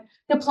had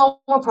diploma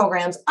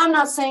programs. I'm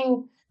not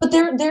saying, but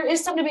there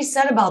is something to be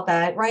said about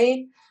that,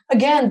 right?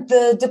 Again,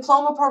 the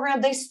diploma program,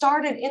 they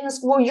started in the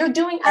school. You're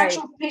doing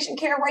actual patient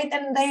care right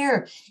then and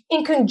there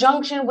in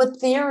conjunction with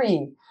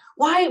theory.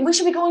 Why? We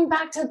should be going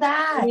back to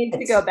that. We need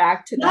to go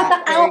back to Not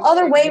that. the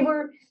other way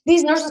where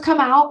these nurses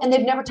come out and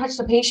they've never touched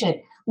a patient.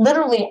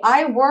 Literally,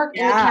 I work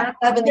in the cath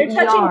lab in the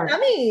They're touching ER.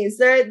 dummies.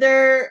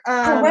 They're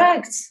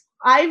Correct.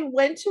 I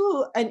went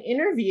to an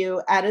interview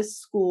at a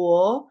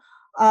school.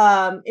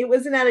 It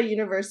wasn't at a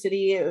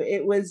university.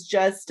 It was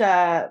just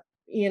a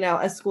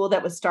school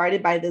that was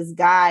started by this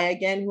guy,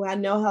 again, who had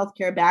no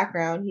healthcare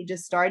background. He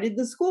just started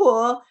the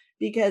school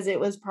because it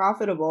was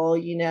profitable,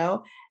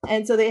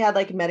 and so they had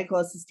like a medical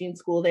assisting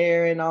school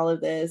there and all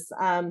of this.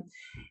 And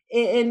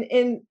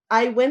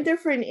I went there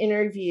for an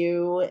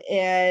interview,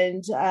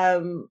 and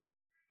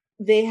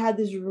they had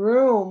this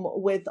room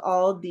with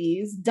all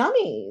these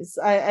dummies.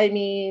 I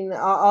mean,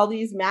 all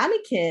these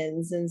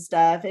mannequins and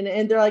stuff.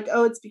 And they're like,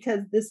 oh, it's because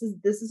this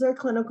is our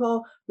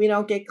clinical. We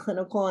don't get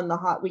clinical in the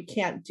hot. We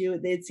can't do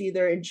it. It's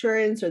either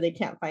insurance or they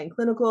can't find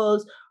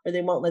clinicals or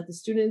they won't let the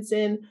students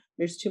in.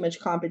 There's too much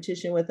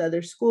competition with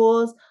other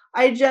schools.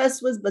 I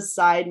just was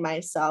beside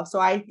myself. So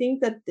I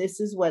think that this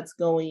is what's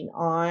going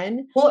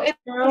on. Well, and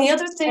the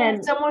other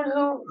thing, someone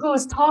who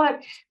is taught,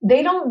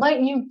 they don't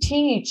let you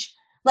teach.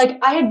 Like,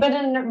 I had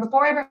been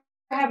before I ever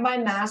had my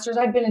master's,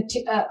 I'd been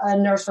a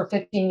nurse for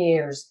 15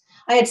 years.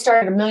 I had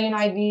started a million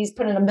IVs,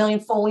 put in a million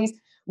Foleys.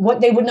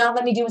 What they would not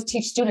let me do was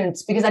teach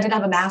students because I didn't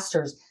have a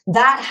master's.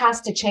 That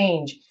has to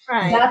change.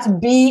 Right. That's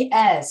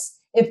BS.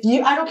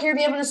 I don't care if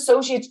you have an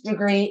associate's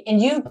degree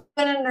and you've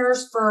been a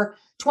nurse for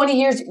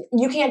 20 years,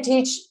 you can't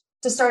teach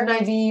to start an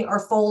IV or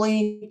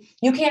Foley.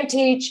 You can't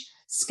teach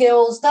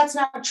skills. That's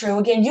not true.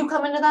 Again, you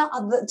come into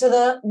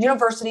the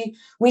university,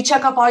 we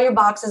check off all your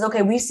boxes.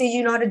 Okay, we see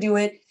you know how to do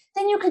it.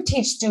 Then you can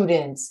teach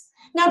students.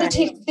 Now to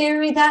teach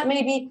theory, that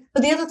maybe.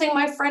 But the other thing,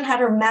 my friend had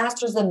her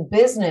master's in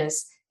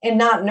business and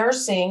not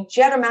nursing.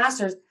 She had her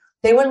master's.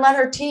 They wouldn't let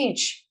her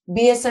teach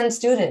BSN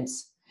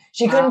students.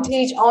 She couldn't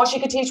teach. All she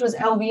could teach was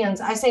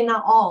LVNs. I say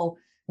not all,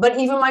 but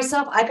even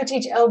myself, I could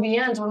teach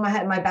LVNs when I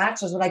had my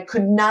bachelor's, but I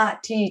could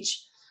not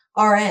teach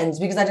RNs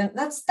because I didn't.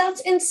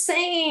 That's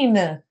insane.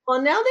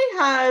 Well, now they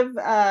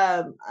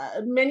have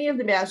many of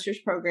the master's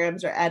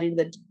programs are adding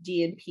the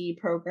DNP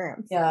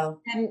programs. Yeah,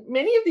 and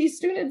many of these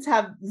students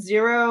have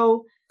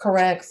zero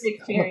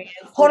experience.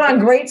 Hold on,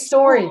 great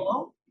story.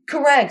 Cool.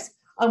 Correct.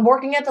 I'm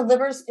working at the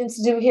Liver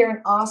Institute here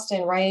in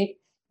Austin, right?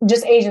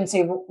 Just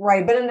agency,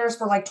 right? Been a nurse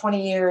for like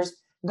 20 years.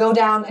 Go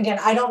down again.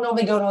 I don't know if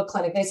they go to a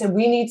clinic. They said,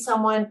 we need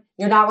someone.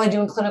 You're not really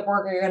doing clinic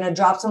work, or you're going to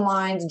drop some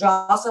lines,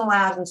 draw some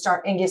labs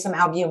and get some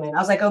albumin. I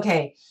was like,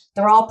 okay,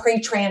 they're all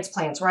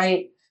pre-transplants,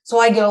 right? So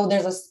I go,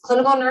 there's a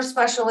clinical nurse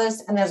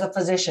specialist and there's a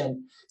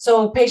physician.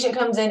 So patient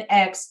comes in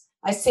X,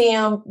 I see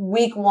him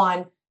week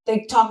 1.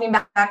 They talk me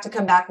back to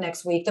come back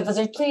next week. The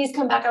physician, please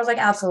come back. I was like,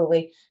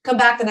 absolutely. Come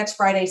back the next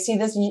Friday. See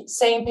this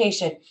same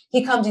patient.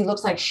 He comes, he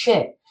looks like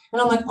shit. And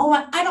I'm like, oh,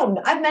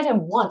 I've met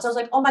him once. I was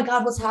like, oh my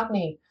God, what's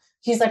happening?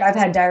 He's like, I've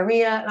had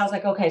diarrhea. And I was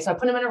like, okay. So I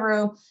put him in a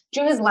room,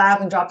 drew his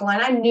lab and dropped the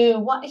line. I knew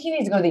what he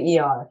needs to go to the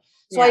ER.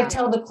 So I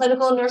tell the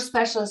clinical nurse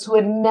specialist who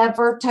had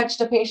never touched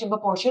a patient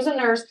before. She was a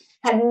nurse,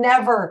 had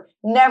never,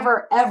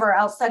 ever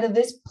outside of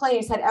this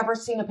place had ever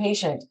seen a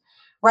patient.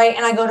 Right.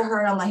 And I go to her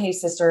and I'm like, hey,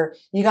 sister,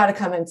 you got to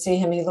come and see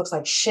him. He looks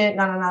like shit.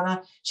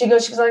 No.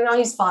 She's like, no,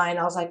 he's fine.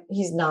 I was like,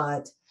 he's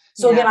not.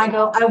 So again,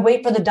 I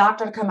wait for the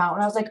doctor to come out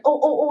and I was like,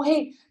 oh,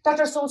 hey,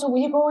 Dr. So-and-so, will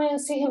you go in and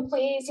see him,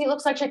 please? He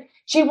looks like shit.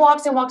 She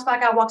walks in, walks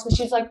back out, walks, but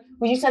she's like,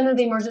 will you send him to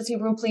the emergency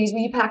room, please? Will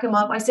you pack him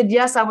up? I said,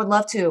 yes, I would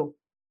love to.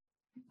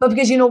 But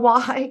because you know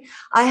why?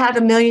 I had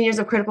a million years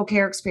of critical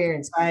care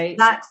experience. Right.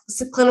 That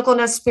clinical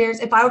nurse experience.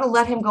 If I would have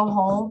let him go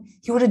home,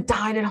 he would have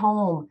died at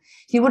home.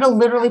 He would have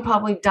literally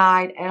probably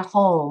died at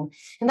home.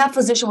 And that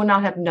physician would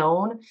not have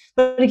known.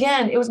 But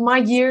again, it was my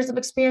years of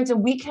experience.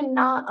 And we can't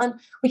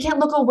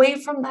look away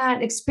from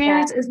that.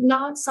 Experience is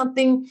not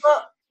something.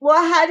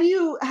 Well, how do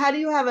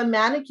you have a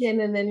mannequin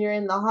and then you're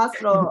in the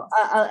hospital?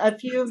 A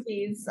few of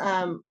these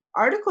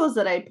articles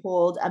that I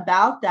pulled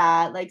about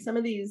that, like some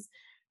of these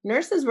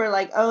nurses were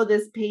like, oh,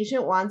 this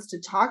patient wants to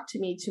talk to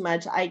me too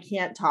much. I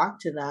can't talk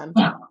to them.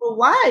 Well,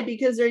 why?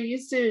 Because they're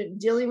used to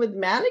dealing with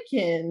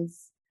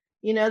mannequins.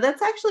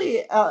 That's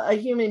actually a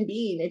human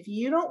being. If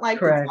you don't like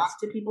to talk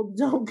to people,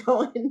 don't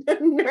go into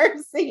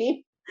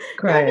nursing.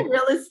 Correct. Go into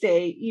real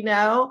estate,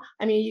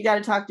 I mean, you got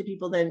to talk to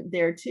people then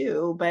there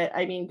too. But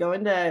I mean, go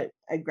into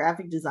a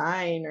graphic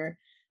design or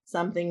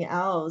something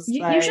else.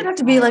 You should have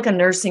to be like a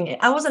nursing.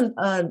 I was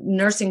a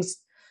nursing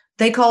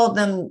They called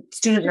them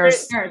student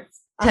nurse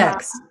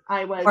techs.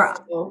 I was,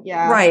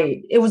 yeah.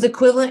 Right. It was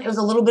equivalent. It was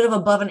a little bit of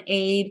above an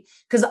aide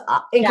because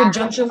in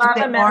conjunction with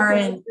the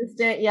RN.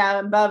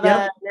 Assistant, above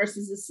a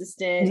nurse's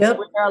assistant. Yep.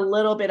 So we're a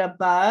little bit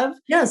above.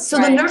 Yes. So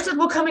the nurses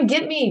will come and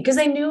get me because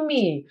they knew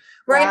me.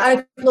 Right.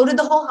 Yeah. I floated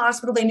the whole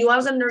hospital. They knew I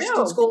was in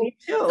nursing school.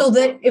 So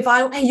that if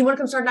hey, you want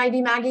to come start an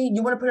IV, Maggie?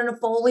 You want to put in a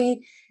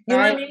Foley? You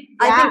know what I mean?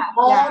 Yeah, I think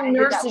all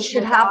nurses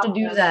should have to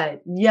do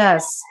that.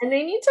 Yes. And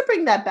they need to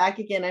bring that back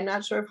again. I'm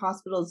not sure if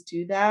hospitals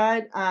do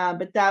that,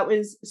 but that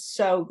was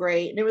so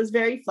great. And it was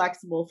very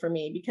flexible for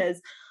me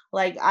because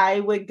like I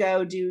would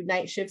go do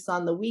night shifts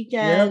on the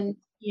weekend,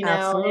 you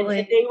know,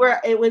 and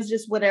it was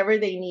just whatever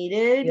they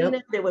needed, you know,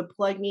 they would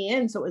plug me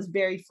in. So it was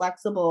very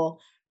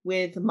flexible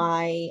with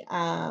my,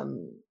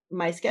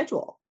 my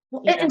schedule.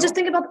 And just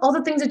think about all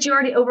the things that you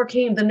already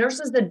overcame. The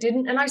nurses that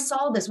didn't, and I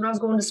saw this when I was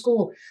going to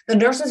school, the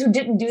nurses who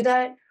didn't do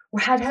that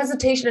had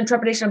hesitation and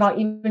trepidation about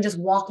even just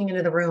walking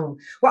into the room,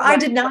 where I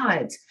did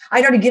not.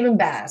 I'd already given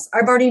baths. I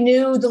already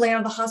knew the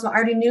layout of the hospital. I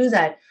already knew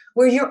that.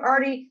 Where you're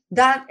already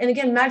that, and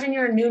again, imagine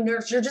you're a new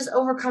nurse, you're just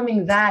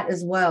overcoming that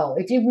as well.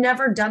 If you've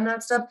never done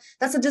that stuff,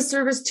 that's a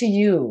disservice to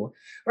you,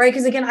 right?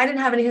 Because again, I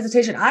didn't have any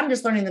hesitation. I'm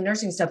just learning the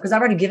nursing stuff because I've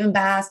already given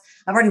baths.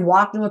 I've already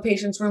walked into a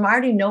patient's room. I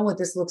already know what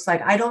this looks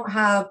like. I don't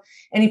have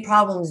any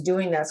problems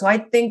doing that. So I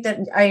think that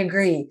I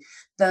agree.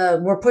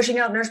 We're pushing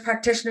out nurse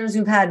practitioners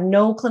who've had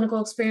no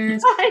clinical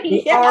experience,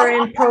 the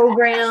RN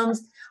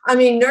programs. I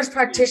mean, nurse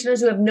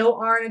practitioners who have no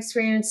RN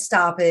experience,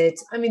 stop it.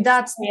 I mean,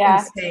 that's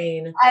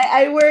insane.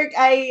 I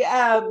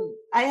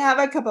have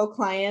a couple of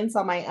clients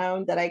on my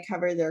own that I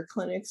cover their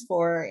clinics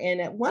for.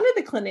 And at one of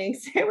the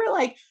clinics, they were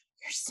like,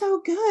 you're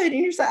so good.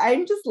 And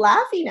I'm just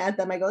laughing at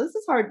them. I go, this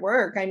is hard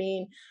work. I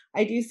mean,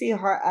 I do see a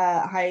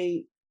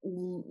high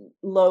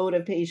load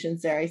of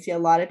patients there. I see a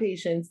lot of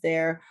patients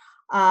there.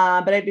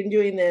 But I've been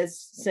doing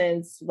this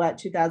since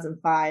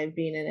 2005,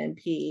 being an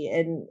NP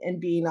and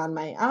being on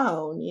my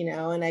own, you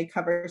know, and I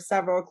cover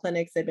several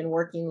clinics. I've been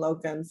working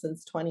locum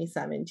since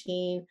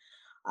 2017.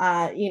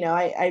 You know,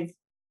 I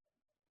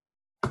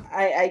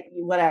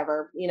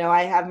whatever, you know,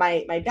 I have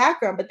my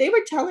background, but they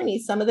were telling me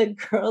some of the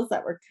girls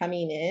that were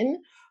coming in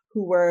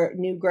who were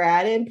new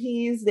grad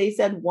NPs, they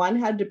said one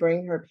had to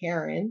bring her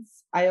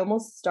parents. I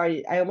almost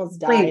died.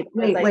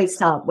 Wait,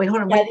 stop. Wait,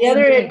 hold on. Yeah, the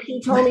other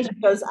NP told me,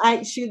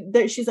 she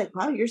goes, she's like,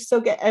 wow, you're so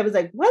good. I was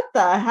like, what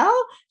the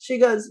hell? She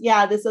goes,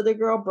 yeah, this other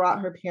girl brought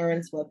her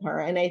parents with her.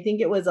 And I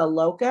think it was a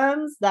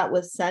locums that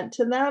was sent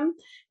to them.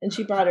 And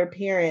she brought her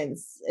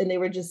parents and they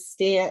were just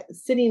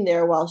sitting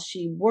there while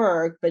she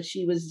worked, but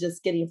she was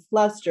just getting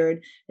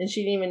flustered and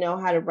she didn't even know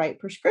how to write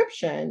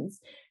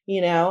prescriptions. You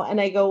know, and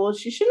I go, well,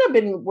 she shouldn't have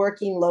been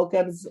working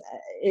locums,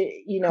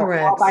 you know,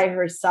 all by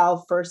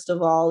herself, first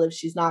of all, if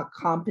she's not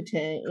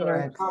competent, you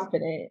know,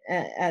 confident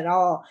at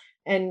all.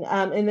 And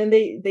then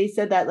they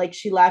said that like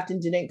she left and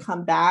didn't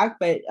come back,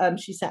 but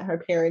she sent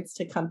her parents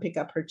to come pick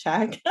up her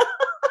check.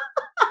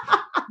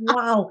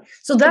 Wow.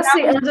 So that's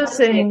the other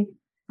thing,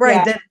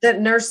 right?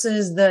 That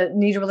nurses that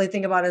need to really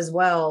think about as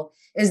well.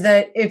 Is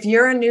that if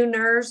you're a new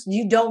nurse,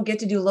 you don't get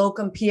to do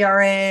locum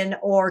PRN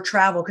or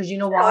travel because you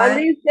know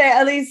why?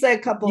 At least a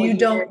couple.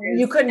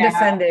 You couldn't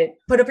defend it.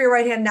 Put up your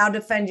right hand now.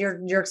 Defend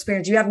your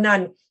experience. You have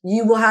none.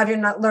 You will have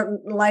your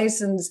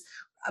license,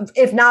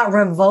 if not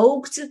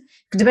revoked,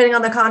 depending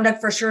on the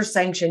conduct, for sure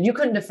sanctioned. You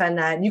couldn't defend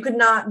that. You could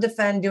not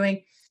defend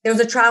doing. There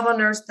was a travel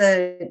nurse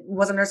that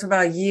was a nurse for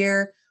about a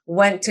year.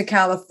 Went to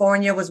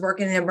California, was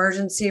working in the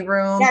emergency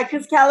room. Yeah,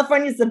 because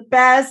California is the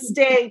best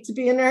state to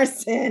be a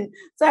nurse in.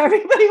 So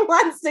everybody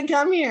wants to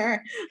come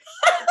here.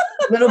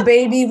 Little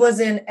baby was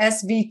in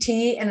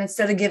SVT, and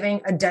instead of giving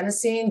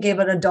adenosine, gave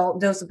an adult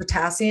dose of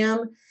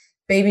potassium.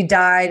 Baby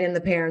died in the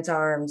parents'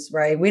 arms,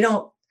 right?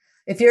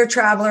 If you're a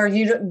traveler,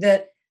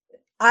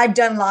 I've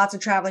done lots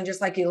of traveling, just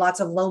like you, lots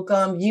of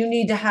locum. You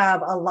need to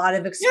have a lot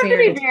of experience.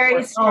 You have to be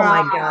very strong.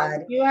 Oh my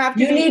God.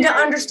 You need to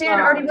understand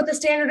already what the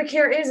standard of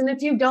care is. And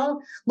if you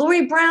don't,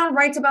 Lori Brown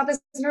writes about this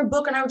in her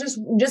book. And I was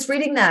just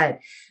reading that.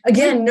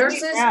 Again,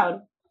 nurses.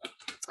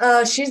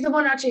 She's the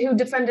one actually who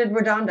defended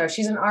Redondo.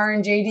 She's an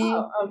RNJD.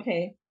 Oh,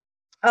 okay.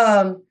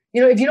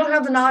 You know, if you don't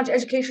have the knowledge,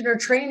 education, or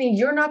training,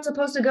 you're not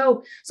supposed to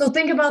go. So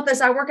think about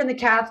this. I work in the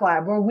cath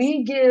lab where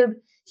we give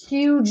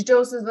huge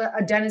doses of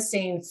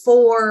adenosine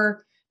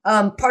for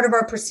part of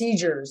our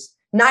procedures,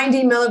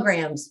 90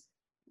 milligrams.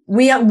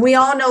 We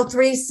all know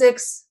 3,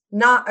 6,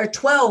 or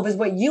 12 is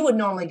what you would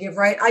normally give,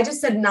 right? I just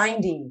said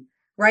 90,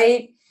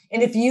 right?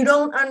 And if you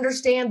don't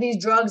understand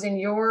these drugs in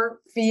your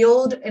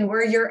field and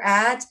where you're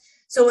at,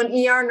 so an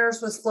ER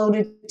nurse was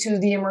floated to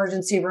the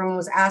emergency room,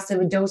 was asked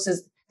to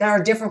doses that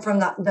are different from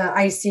the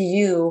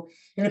ICU,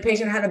 and the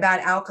patient had a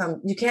bad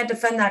outcome. You can't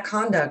defend that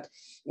conduct.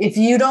 I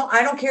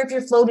don't care if you're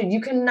floated,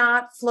 you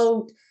cannot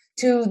float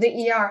to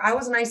the ER. I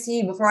was an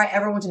ICU before I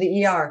ever went to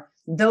the ER.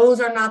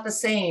 Those are not the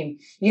same.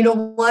 You know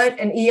what?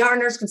 An ER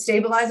nurse can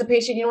stabilize a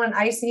patient. You know what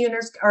an ICU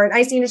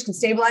nurse can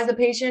stabilize a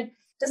patient?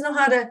 Doesn't know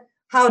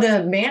how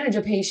to manage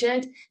a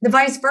patient. The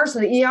vice versa,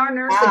 the ER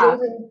nurse that goes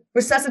and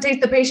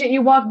resuscitates the patient,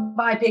 you walk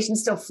by,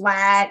 patient's still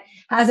flat,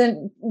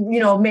 hasn't,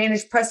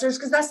 managed pressors,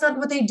 because that's not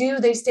what they do.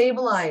 They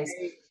stabilize.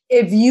 Right.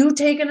 If you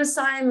take an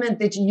assignment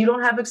that you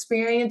don't have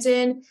experience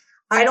in,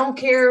 I don't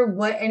care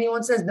what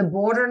anyone says, the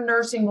border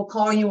nursing will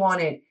call you on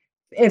it.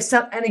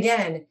 And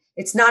again,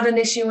 it's not an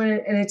issue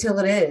until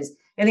it is.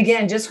 And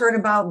again, just heard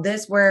about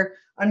this where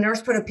a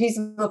nurse put a piece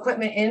of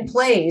equipment in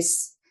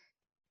place.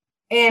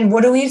 And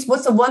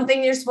what's the one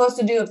thing you're supposed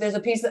to do if there's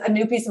a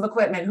new piece of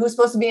equipment? Who's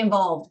supposed to be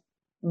involved?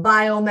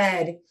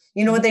 Biomed.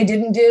 You know what they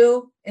didn't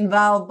do?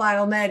 Involve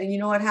biomed. And you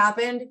know what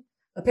happened?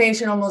 A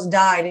patient almost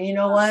died. And you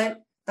know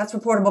what? That's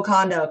reportable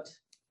conduct.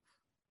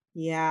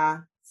 Yeah.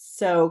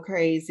 So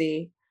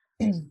crazy.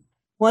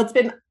 Well, it's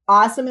been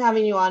awesome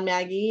having you on,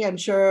 Maggie. I'm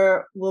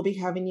sure we'll be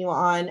having you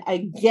on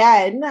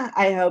again.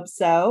 I hope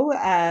so.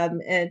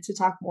 And to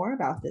talk more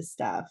about this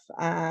stuff,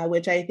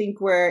 which I think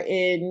we're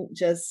in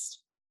just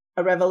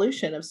a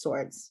revolution of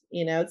sorts.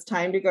 It's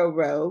time to go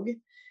rogue.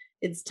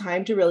 It's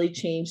time to really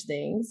change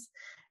things.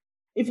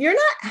 If you're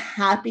not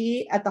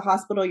happy at the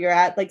hospital you're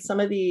at, like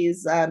some of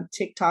these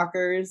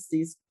TikTokers,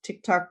 these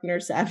TikTok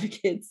nurse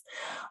advocates,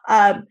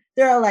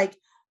 they're all like,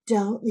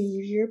 don't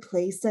leave your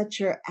place that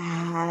you're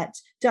at.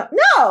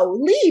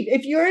 Leave.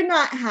 If you're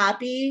not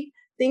happy,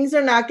 things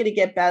are not going to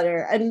get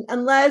better. And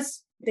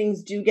unless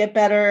things do get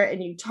better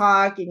and you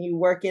talk and you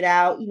work it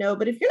out,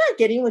 but if you're not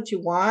getting what you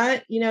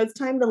want, it's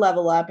time to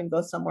level up and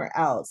go somewhere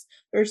else.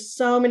 There's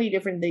so many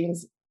different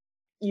things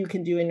you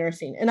can do in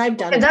nursing. And I've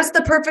done it. That's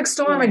the perfect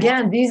storm.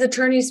 Again, these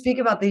attorneys speak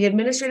about, the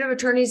administrative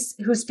attorneys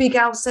who speak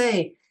out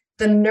say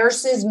the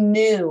nurses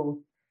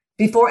knew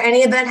before any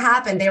event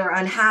happened, they were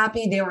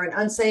unhappy, they were in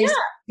unsafe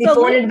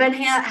before an event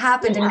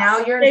happened. And now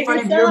you're in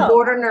front of your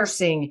border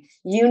nursing.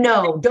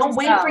 Don't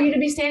wait for you to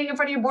be standing in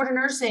front of your border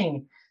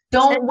nursing.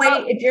 Don't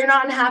wait. If you're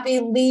not unhappy,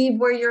 leave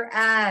where you're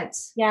at.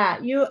 Yeah,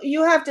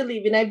 you have to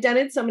leave. And I've done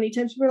it so many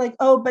times. We're like,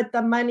 oh, but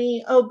the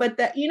money. Oh, but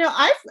that.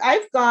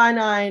 I've gone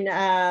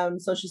on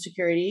Social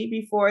Security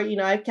before.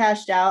 I've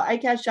cashed out. I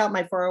cashed out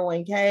my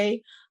 401k.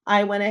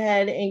 I went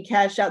ahead and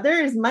cashed out.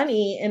 There is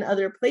money in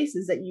other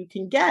places that you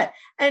can get.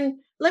 And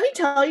let me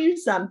tell you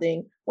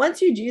something.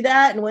 Once you do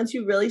that, and once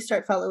you really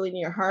start following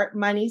your heart,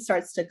 money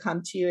starts to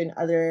come to you in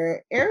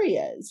other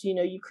areas.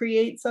 You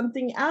create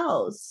something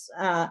else.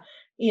 Had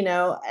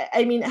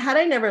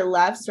I never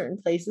left certain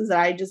places that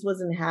I just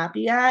wasn't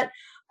happy at,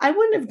 I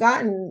wouldn't have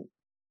gotten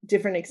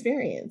different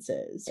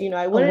experiences.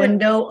 A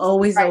window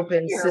always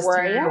opens,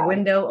 sister. A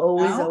window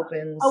always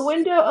opens. A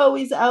window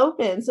always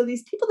opens. So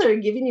these people that are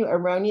giving you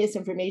erroneous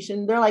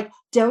information, they're like,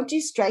 don't do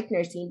strike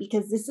nursing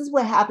because this is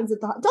what happens at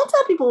the don't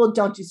tell people, well,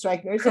 don't do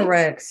strike nursing.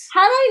 Correct.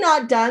 Had I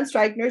not done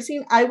strike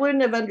nursing, I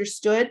wouldn't have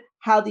understood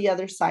how the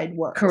other side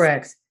works.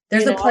 Correct.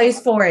 There's a place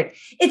for it.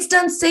 It's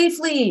done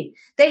safely.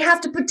 They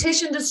have to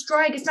petition to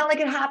strike. It's not like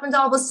it happens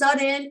all of a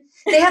sudden.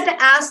 They have to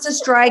ask to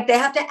strike. They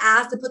have to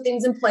ask to put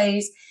things in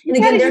place. And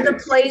again, there's a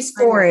place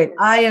for it.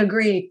 I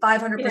agree,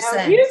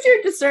 500%. Use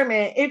your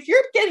discernment. If you're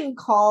getting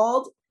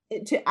called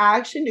to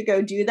action to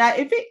go do that,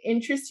 if it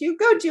interests you,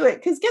 go do it.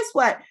 Because guess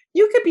what?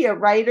 You could be a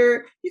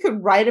writer. You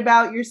could write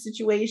about your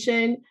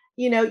situation.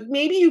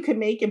 Maybe you could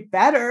make it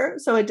better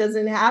so it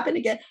doesn't happen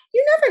again.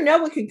 You never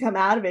know what could come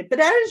out of it, but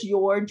that is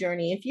your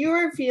journey. If you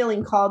are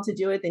feeling called to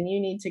do it, then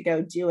you need to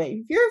go do it.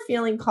 If you're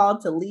feeling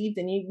called to leave,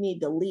 then you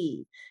need to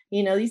leave.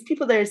 These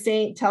people that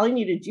are telling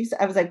you to do so,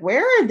 I was like,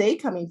 where are they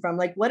coming from?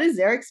 Like, what is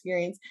their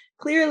experience?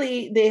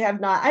 Clearly they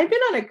have not. I've been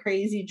on a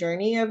crazy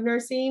journey of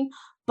nursing,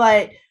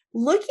 but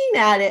looking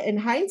at it in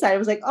hindsight, I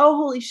was like, oh,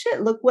 holy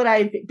shit, look what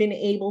I've been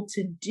able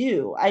to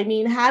do.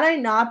 Had I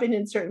not been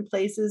in certain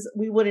places,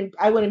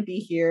 I wouldn't be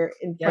here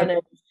in front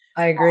of,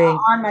 I agree,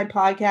 on my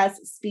podcast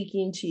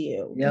speaking to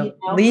you. Yep.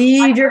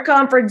 Leave your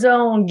comfort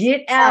zone.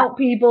 Get out,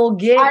 people.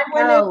 Get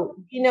out.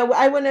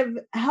 I wouldn't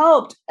have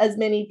helped as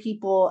many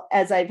people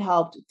as I've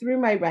helped through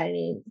my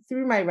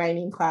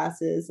writing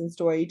classes and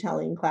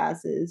storytelling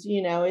classes.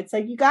 It's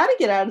like, you got to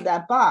get out of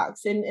that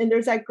box. And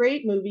there's that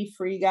great movie,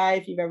 Free Guy,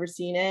 if you've ever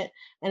seen it.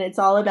 And it's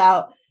all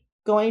about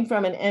going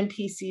from an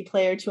NPC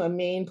player to a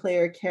main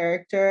player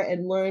character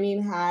and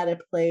learning how to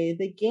play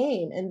the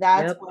game. And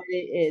that's what it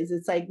is.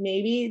 It's like,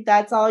 maybe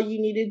that's all you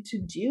needed to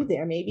do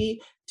there.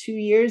 Maybe 2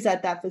 years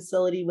at that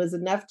facility was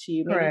enough to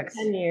you. Maybe Correct.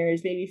 10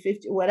 years, maybe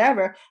 50,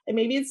 whatever. And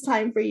maybe it's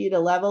time for you to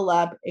level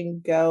up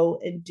and go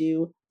and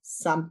do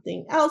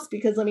something else.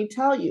 Because let me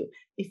tell you,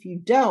 if you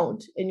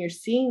don't, and you're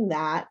seeing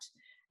that,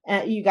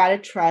 you got to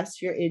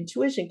trust your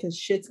intuition, because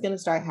shit's going to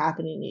start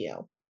happening to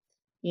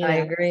you. I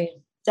agree.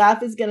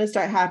 Stuff is going to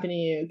start happening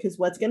to you, because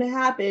what's going to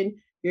happen,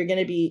 you're going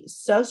to be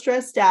so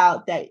stressed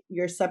out that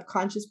your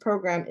subconscious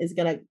program is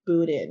going to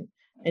boot in,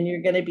 and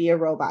you're going to be a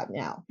robot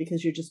now,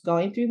 because you're just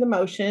going through the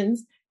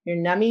motions. You're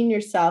numbing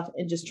yourself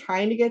and just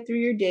trying to get through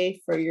your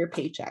day for your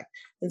paycheck,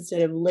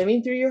 instead of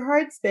living through your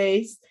heart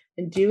space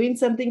and doing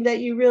something that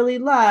you really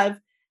love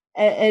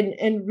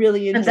and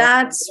really enjoy. And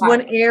that's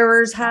when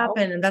errors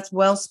happen, and that's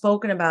well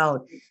spoken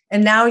about.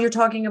 And now you're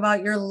talking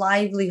about your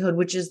livelihood,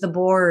 which is the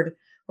board.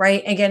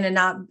 Right. Again,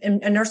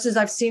 and nurses,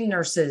 I've seen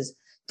nurses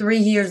 3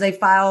 years they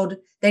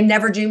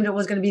never dreamed it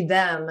was going to be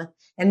them.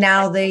 And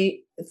now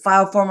they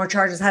filed formal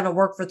charges, haven't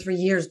worked for 3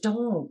 years.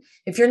 Don't.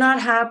 If you're not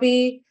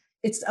happy,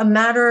 it's a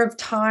matter of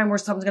time where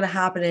something's going to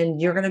happen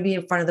and you're going to be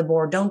in front of the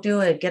board. Don't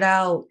do it. Get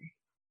out.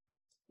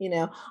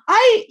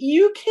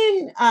 You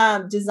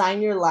can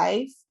design your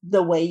life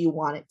the way you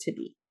want it to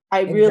be.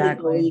 I really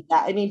believe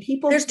that. I mean,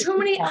 there's too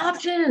many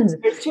options.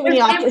 There's too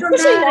many options.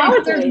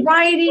 There's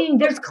writing,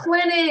 there's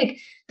clinic,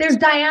 there's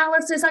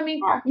dialysis. I mean,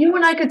 you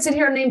and I could sit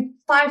here and name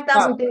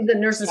 5,000 things that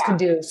nurses can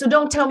do. So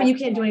don't tell me you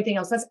can't do anything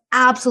else. That's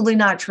absolutely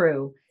not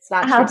true. It's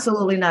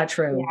absolutely not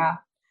true.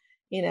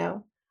 Yeah.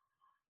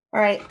 All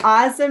right.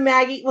 Awesome,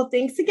 Maggie. Well,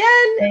 thanks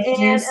again. Thank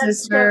you,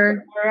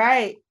 sister. All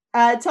right.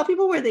 Tell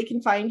people where they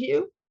can find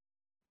you.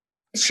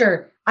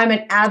 Sure. I'm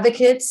at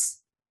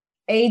Advocates,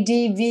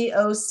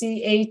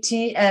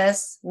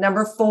 ADVOCATS,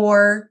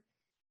 4,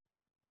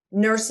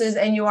 nurses,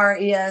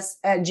 NURES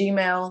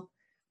 @gmail.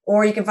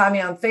 Or you can find me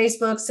on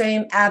Facebook,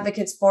 same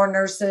Advocates for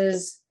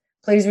Nurses.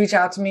 Please reach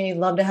out to me.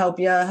 Love to help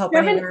you. Help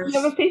any nurse.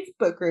 You have a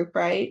Facebook group,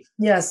 right?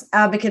 Yes.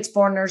 Advocates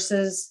for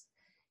Nurses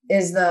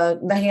is the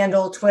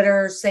handle.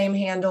 Twitter, same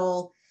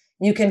handle.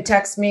 You can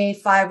text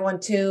me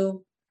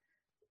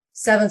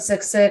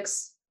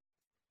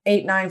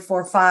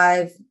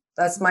 512-766-8945.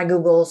 That's my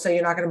Google, so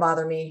you're not going to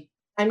bother me.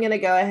 I'm going to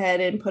go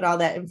ahead and put all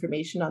that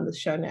information on the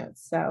show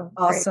notes. So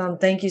awesome.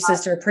 Great. Thank you,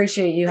 sister.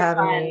 Appreciate you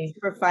having me.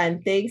 Super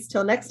fun. Thanks.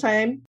 Till next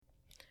time.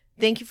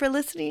 Thank you for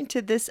listening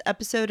to this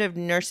episode of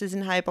Nurses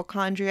and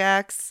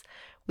Hypochondriacs.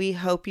 We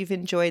hope you've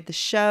enjoyed the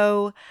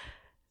show.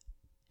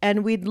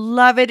 And we'd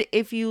love it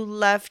if you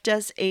left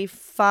us a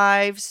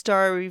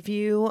 5-star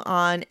review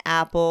on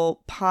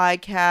Apple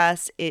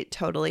Podcasts. It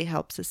totally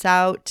helps us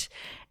out.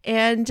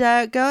 And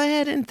go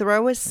ahead and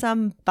throw us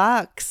some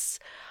bucks.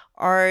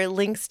 Our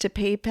links to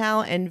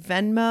PayPal and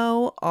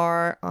Venmo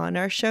are on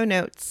our show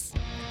notes.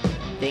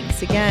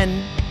 Thanks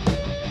again.